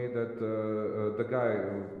to me that the guy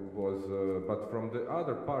was, but from the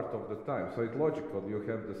other part of the time. So it's logical, you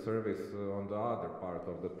have the service on the other part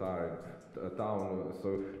of the town,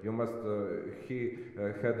 so you must, he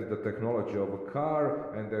had the technology of a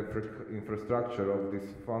car and the infrastructure of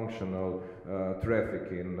this functional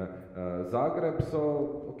traffic in Zagreb, so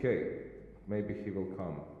okay, maybe he will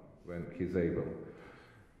come when he's able.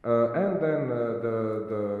 And then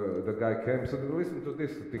the guy came, so listen to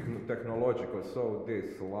this technological, so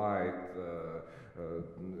this light,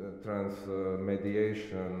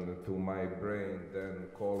 transmediation to my brain, then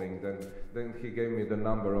calling, then he gave me the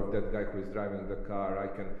number of that guy who is driving the car. I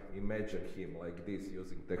can imagine him like this,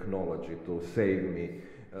 using technology to save me,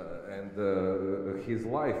 and his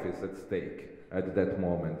life is at stake at that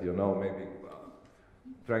moment, you know, maybe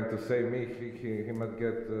trying to save me, he might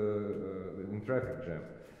get in traffic jam.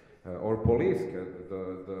 Or police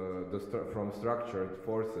from structured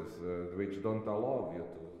forces which don't allow you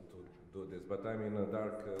to do this, but I'm in a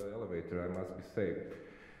dark elevator, I must be safe.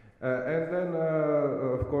 And then,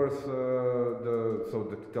 of course,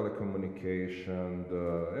 the telecommunication,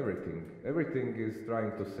 everything is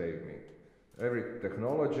trying to save me. Every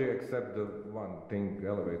technology except the one thing,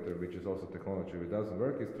 elevator, which is also technology, which doesn't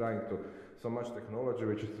work, is trying to, so much technology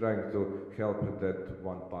which is trying to help that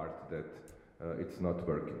one part that it's not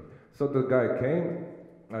working. So the guy came,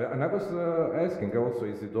 and I was asking also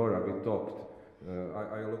Isidora, we talked,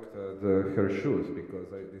 I looked at her shoes, because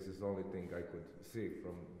this is the only thing I could see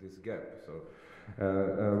from this gap. So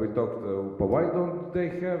we talked, but why don't they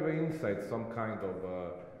have inside some kind of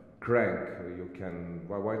crank you can,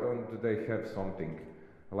 why don't they have something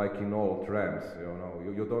like in all trams, you know,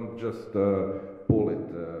 you don't just pull it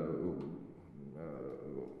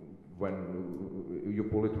when you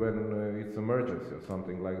pull it when it's emergency or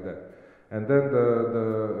something like that. And then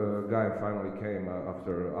the guy finally came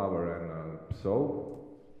after an hour and so,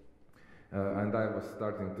 and I was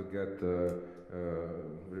starting to get,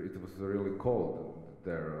 it was really cold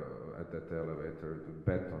there at that elevator,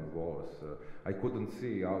 beton walls. I couldn't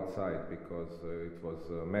see outside because it was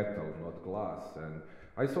metal, not glass, and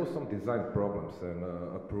I saw some design problems and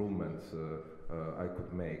improvements I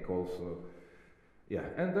could make also. Yeah,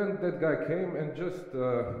 and then that guy came and just,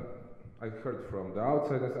 I heard from the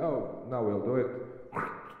outside, I said, "Oh, now we'll do it."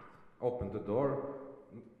 Opened the door,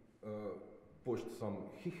 pushed some,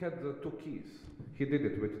 he had 2 keys. He did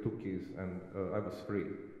it with 2 keys, and I was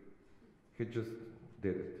free. He just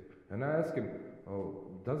did it. And I asked him, "Oh,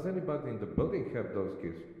 does anybody in the building have those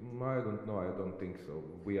keys?" "I don't know, I don't think so.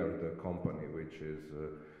 We are the company which is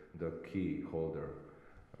the key holder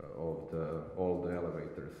of all the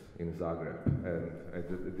elevators in Zagreb, and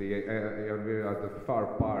we're at the far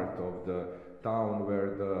part of the town where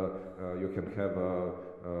you can have a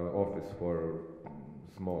office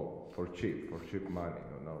for cheap money,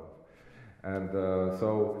 you know." And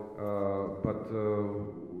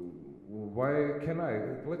why can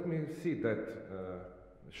let me see that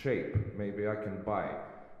shape, maybe I can buy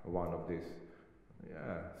one of these.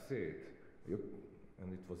 Yeah, see it.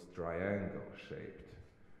 And it was triangle shaped.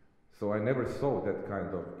 So I never saw that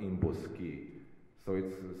kind of imbus key. So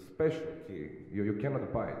it's a special key. You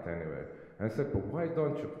cannot buy it anywhere. And I said, "But why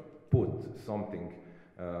don't you put something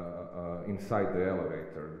inside the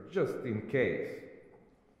elevator, just in case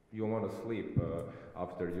you want to sleep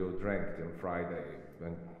after you drank on Friday,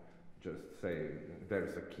 and just say,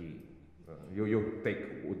 there's a key." You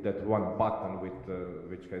take that one button with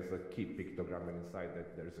which has a key pictogram, and inside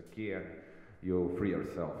that there's a key, and you free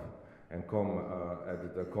yourself and come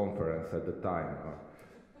at the conference at the time.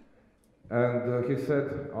 And he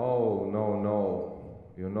said, "Oh, no,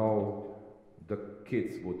 you know, the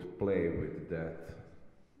kids would play with that."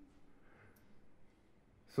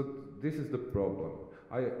 So this is the problem.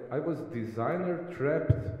 I was designer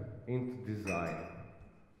trapped into design.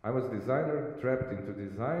 I was designer trapped into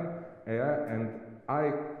design, and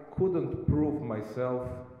I couldn't prove myself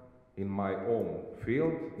in my own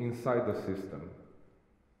field inside the system.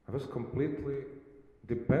 I was completely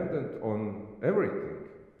dependent on everything.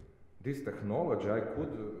 This technology I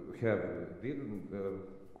could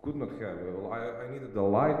not have. I needed a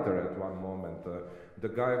lighter at one moment. The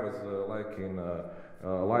guy was like in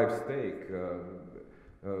life stake.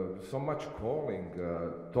 So much calling,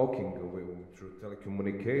 talking through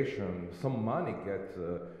telecommunication, some money gets,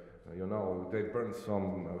 you know, they burn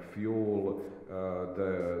some fuel,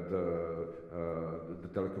 the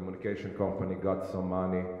telecommunication company got some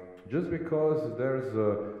money, just because there's,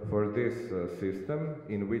 for this system,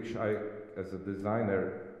 in which I, as a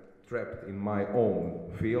designer, trapped in my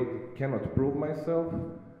own field, cannot prove myself,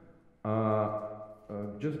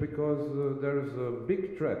 just because there's a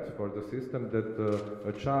big threat for the system that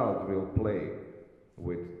a child will play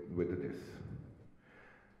with this.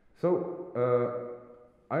 So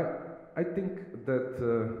I think that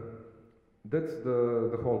that's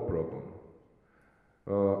the whole problem.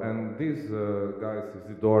 And these guys,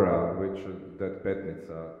 Isidora, which that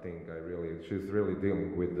Petnica thing, she's really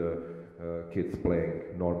dealing with the kids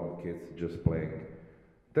playing, normal kids just playing.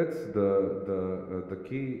 That's the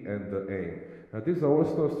key and the aim. These are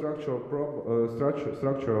also structural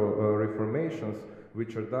reformations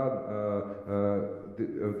which are done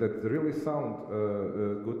that really sound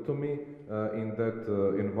good to me in that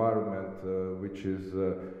environment, which is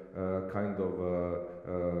kind of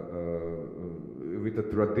with a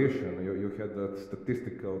tradition. You had that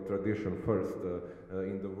statistical tradition first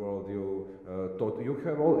in the world. You taught. You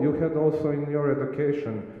had also in your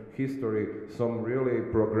education history some really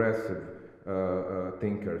progressive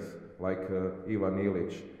thinkers like Ivan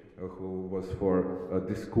Ilić, who was for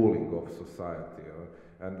deschooling of society,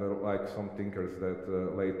 and like some thinkers that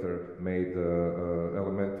later made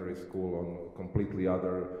elementary school on completely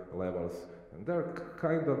other levels. And they're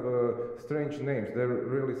kind of strange names. They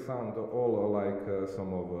really sound all like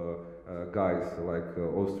some of guys like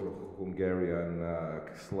Austro-Hungarian,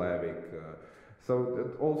 Slavic. So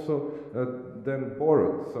also then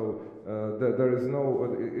Borut. So there is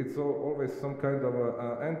no. It's always some kind of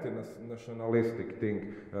anti-nationalistic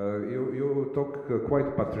thing. You talk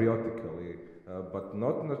quite patriotically, but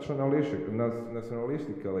not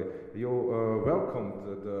nationalistically. You welcomed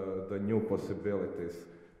the new possibilities.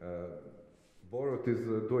 Borut is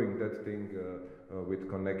doing that thing with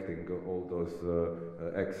connecting all those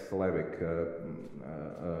ex-Slavic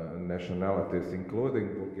nationalities,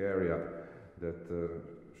 including Bulgaria, that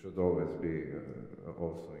should always be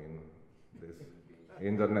also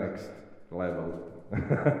in the next level.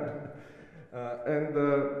 And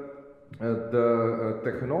the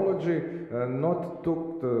technology not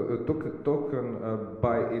taken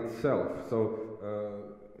by itself. So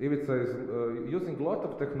Ivica is using a lot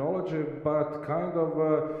of technology, but kind of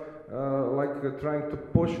like trying to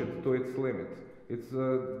push it to its limit. It's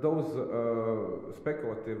those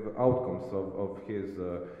speculative outcomes of his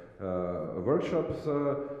workshops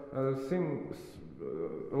seem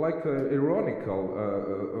like an ironical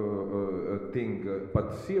thing,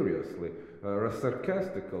 but seriously, a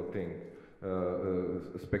sarcastical thing,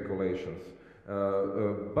 speculations.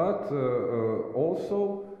 But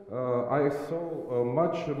also I saw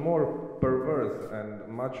much more perverse and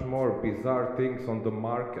much more bizarre things on the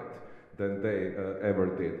market than they ever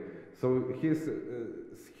did. So he's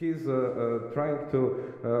trying to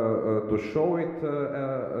show it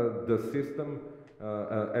the system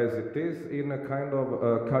as it is in a kind of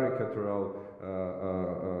caricatural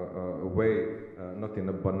way, not in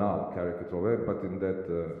a banal caricatural way, but in that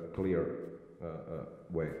clear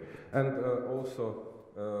way. And also,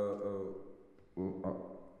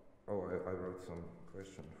 I wrote some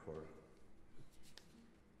question for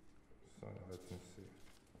Sonia. Let me see.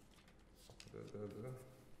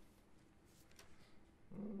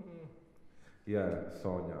 Yeah,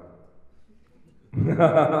 Sonia.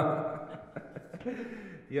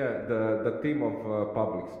 Yeah, the theme of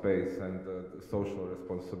public space and social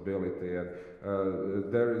responsibility, and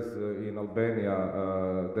there is in Albania,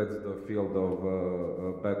 that's the field of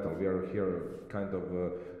battle. We are here kind of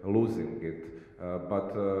losing it,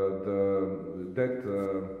 but that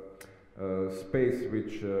space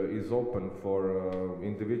which is open for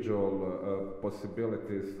individual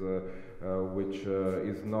possibilities, which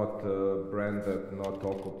is not branded, not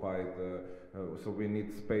occupied. So we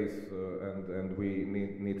need space and we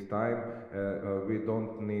need time. We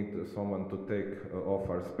don't need someone to take off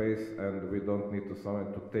our space, and we don't need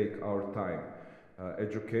someone to take our time.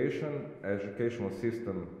 Educational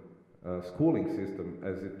system, schooling system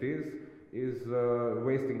as it is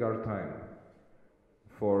wasting our time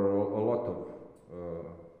for a lot of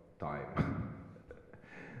time.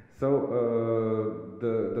 So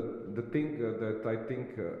the thing that I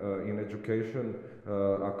think in education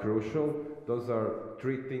are crucial, those are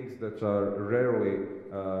three things that are rarely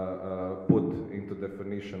put into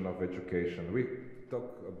definition of education. talk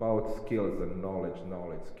about skills and knowledge,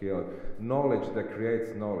 skill, knowledge that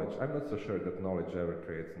creates knowledge. I'm not so sure that knowledge ever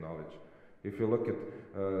creates knowledge. If you look at,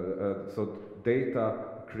 so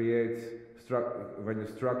data creates, when you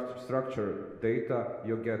structure data,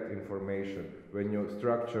 you get information. When you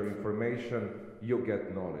structure information, you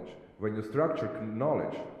get knowledge. When you structure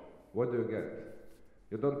knowledge, what do you get?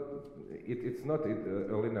 You don't, it's not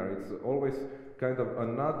linear, it's always kind of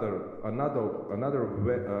another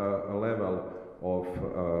level of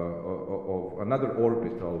another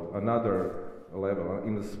orbital, another level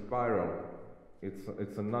in the spiral.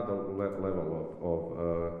 It's another level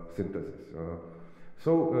of synthesis.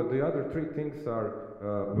 So the other three things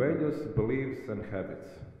are values, beliefs, and habits.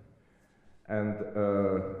 And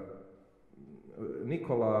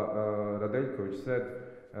Nikola Radelković said,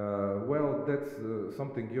 well, that's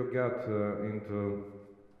something you got into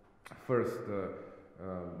first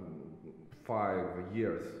 5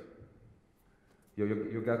 years.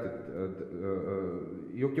 You got it.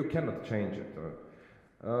 You cannot change it.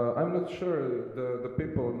 I'm not sure the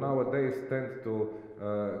people nowadays tend to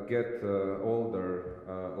get older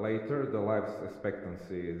later. The life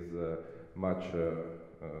expectancy is much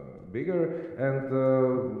bigger, and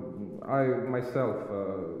I myself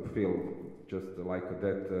feel just like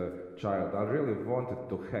that child. I really wanted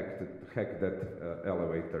to hack that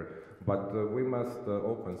elevator, but we must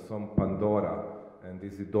open some Pandora and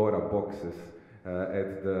Isidora boxes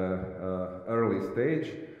at the early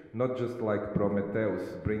stage, not just like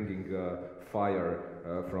Prometheus bringing fire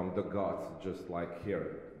from the gods, just like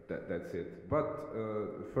here, that's it. But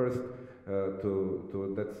first,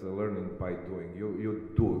 that's learning by doing.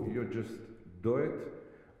 You just do it,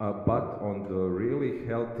 but on the really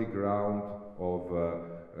healthy ground of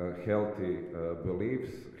healthy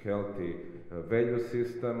beliefs, healthy value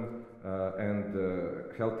system, and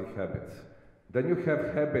healthy habits. Then you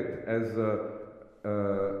have habit as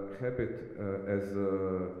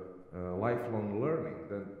lifelong learning.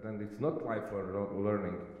 Then it's not lifelong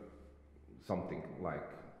learning something like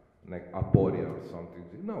aporia or something.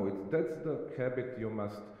 No, that's the habit you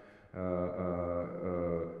must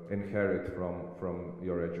inherit from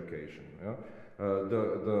your education. Yeah?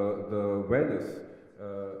 The values,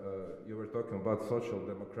 you were talking about social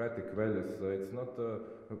democratic values. It's not,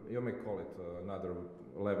 you may call it another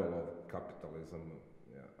level of capitalism.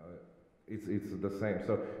 It's the same.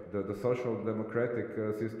 So the social democratic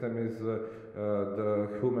system is the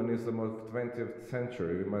humanism of 20th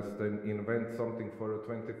century. We must invent something for the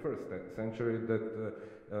 21st century that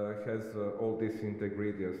has all these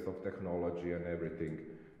ingredients of technology and everything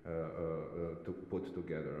to put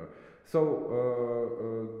together. So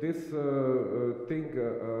this thing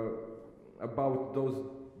about those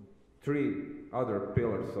three other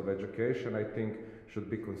pillars of education, I think, should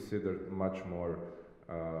be considered much more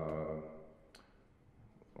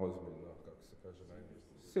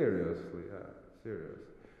seriously,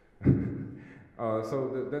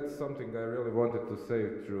 so that's something I really wanted to say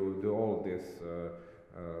through all this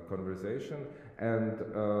conversation, and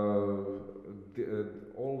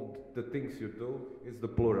all the things you do is the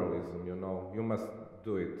pluralism, you know. You must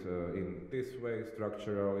do it in this way,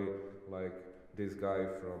 structurally, like this guy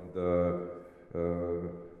from the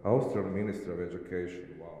Austrian Minister of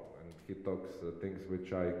Education, wow, and he talks things which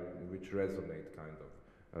resonate kind of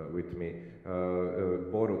with me.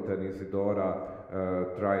 Borut and Isidora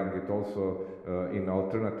trying it also in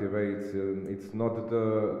alternative ways. It's not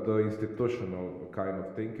the institutional kind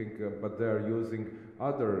of thinking, but they are using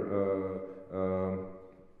other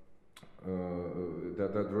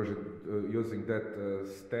using that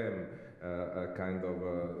STEM kind of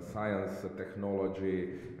science,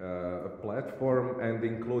 technology platform, and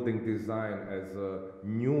including design as a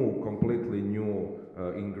new, completely new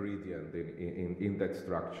ingredient in that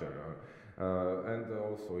structure. And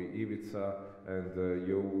also Ivica and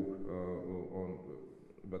you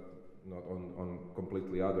but not on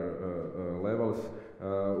completely other levels.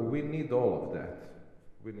 We need all of that.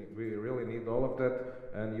 We really need all of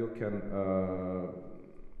that, and you can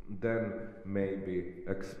then maybe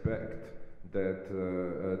expect that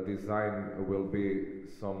design will be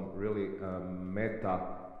some really meta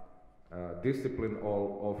discipline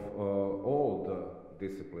of all the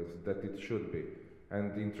disciplines that it should be,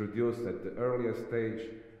 and introduced at the earliest stage,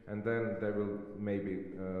 and then there will maybe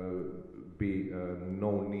be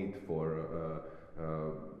no need for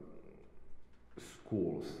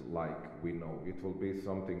schools like we know. It will be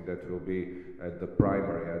something that will be at the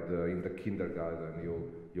primary, in the kindergarten.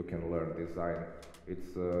 You can learn design.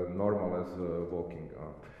 It's normal as walking.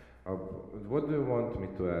 What do you want me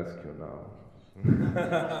to ask you now?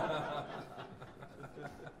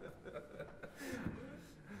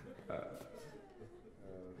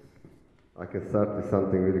 I can start with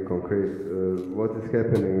something really concrete. What is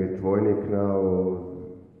happening with Vojnik now?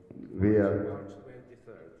 We are March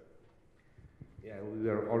 23rd. Yeah, we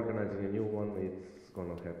are organizing a new one. It's going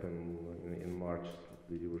to happen in March,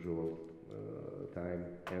 the usual time,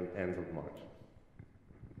 and end of March.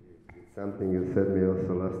 It's something you said me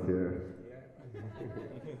also last year. Yeah.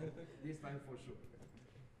 This time for sure.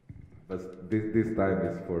 But this time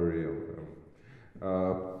is for real.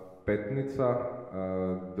 Petnica,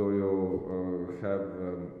 do you have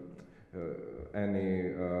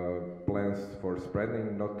any plans for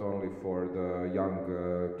spreading, not only for the young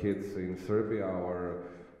kids in Serbia or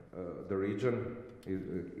the region?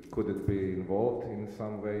 Could it be involved in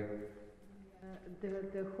some way?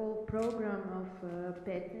 The whole program of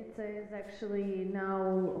Petnica is actually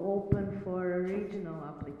now open for a regional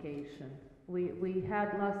application. We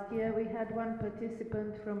had last year, we had one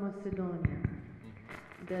participant from Macedonia.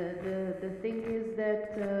 The thing is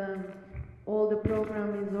that all the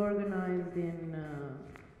program is organized in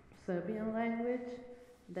Serbian language.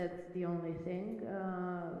 That's the only thing.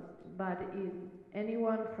 But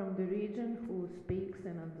anyone from the region who speaks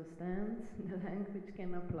and understands the language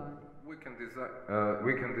can apply. We can design.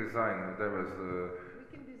 We can design. There was. We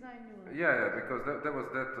can design new ones. Yeah, because there was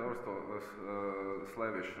that also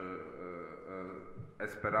Slavish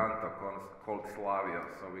Esperanto called Slavia,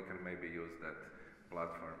 so we can maybe use that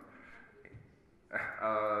platform.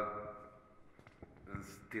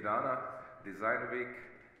 Tirana, Design Week,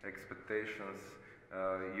 expectations.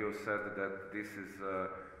 You said that this is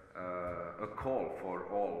a call for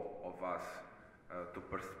all of us to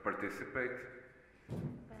participate.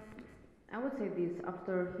 I would say this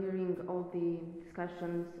after hearing all the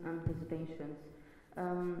discussions and presentations.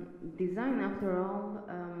 Design, after all,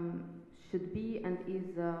 should be and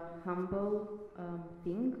is a humble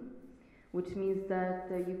thing, which means that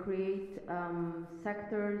you create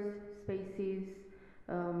sectors, spaces,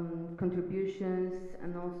 contributions,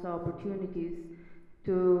 and also opportunities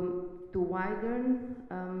to widen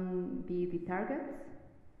the target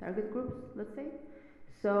groups, let's say.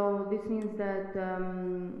 So this means that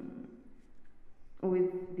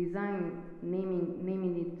with design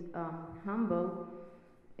naming it humble,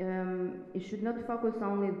 it should not focus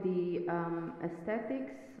only the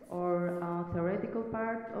aesthetics or theoretical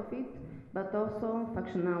part of it, but also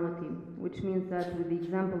functionality, which means that with the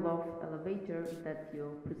example of elevator that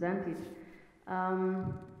you presented,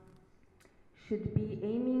 should be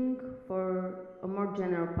aiming for a more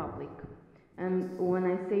general public. And when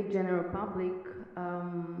I say general public,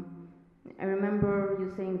 I remember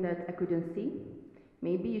you saying that I couldn't see.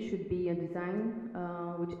 Maybe it should be a design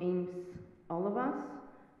which aims all of us,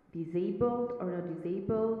 disabled or not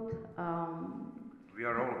disabled. We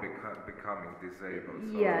are all becoming disabled.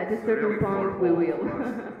 So yeah, at a certain really point we will,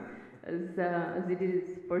 as it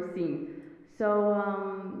is foreseen. So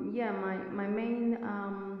yeah, my main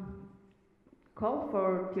call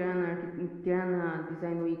for Tirana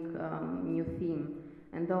Design Week new theme,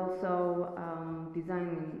 and also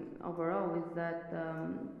design overall, is that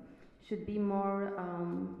should be more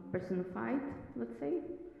personified, let's say.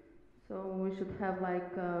 So we should have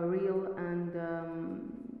like real and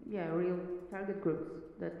yeah, real target groups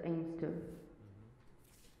that aims to.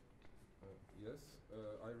 Yes,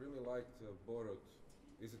 I really liked Borut.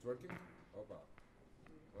 Is it working? Opa.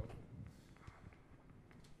 Well.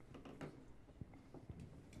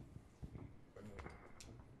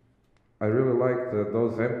 I really liked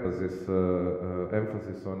those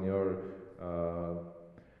emphasis on your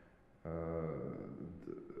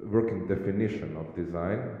working definition of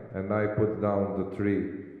design, and I put down the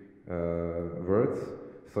three words.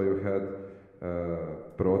 So you had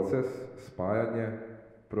proces, spajanje,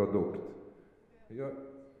 produkt.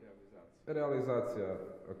 Realizacija,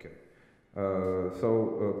 okay.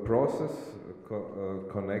 So process,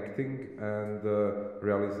 connecting, and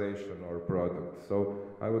realization or product. So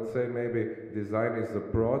I would say maybe design is a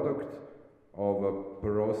product of a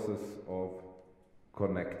process of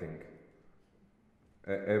connecting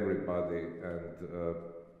everybody, and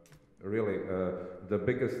really the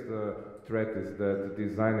biggest threat is that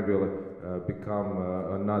design will become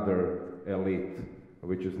another elite,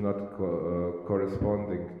 which is not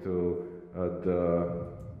corresponding to the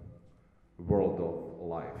world of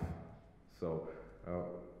life. So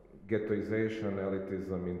ghettoization,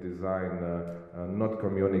 elitism in design, not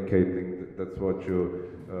communicating, that's what you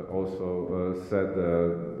also said,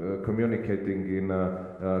 communicating in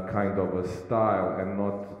a kind of a style and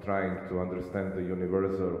not trying to understand the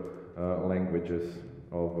universal languages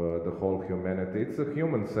of the whole humanity. It's a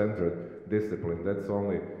human-centered discipline, that's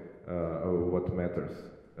only what matters.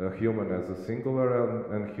 Human as a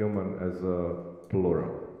singular and human as a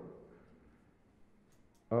plural.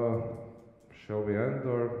 Shall we end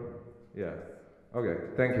or? Yeah.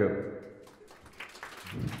 Okay, thank you.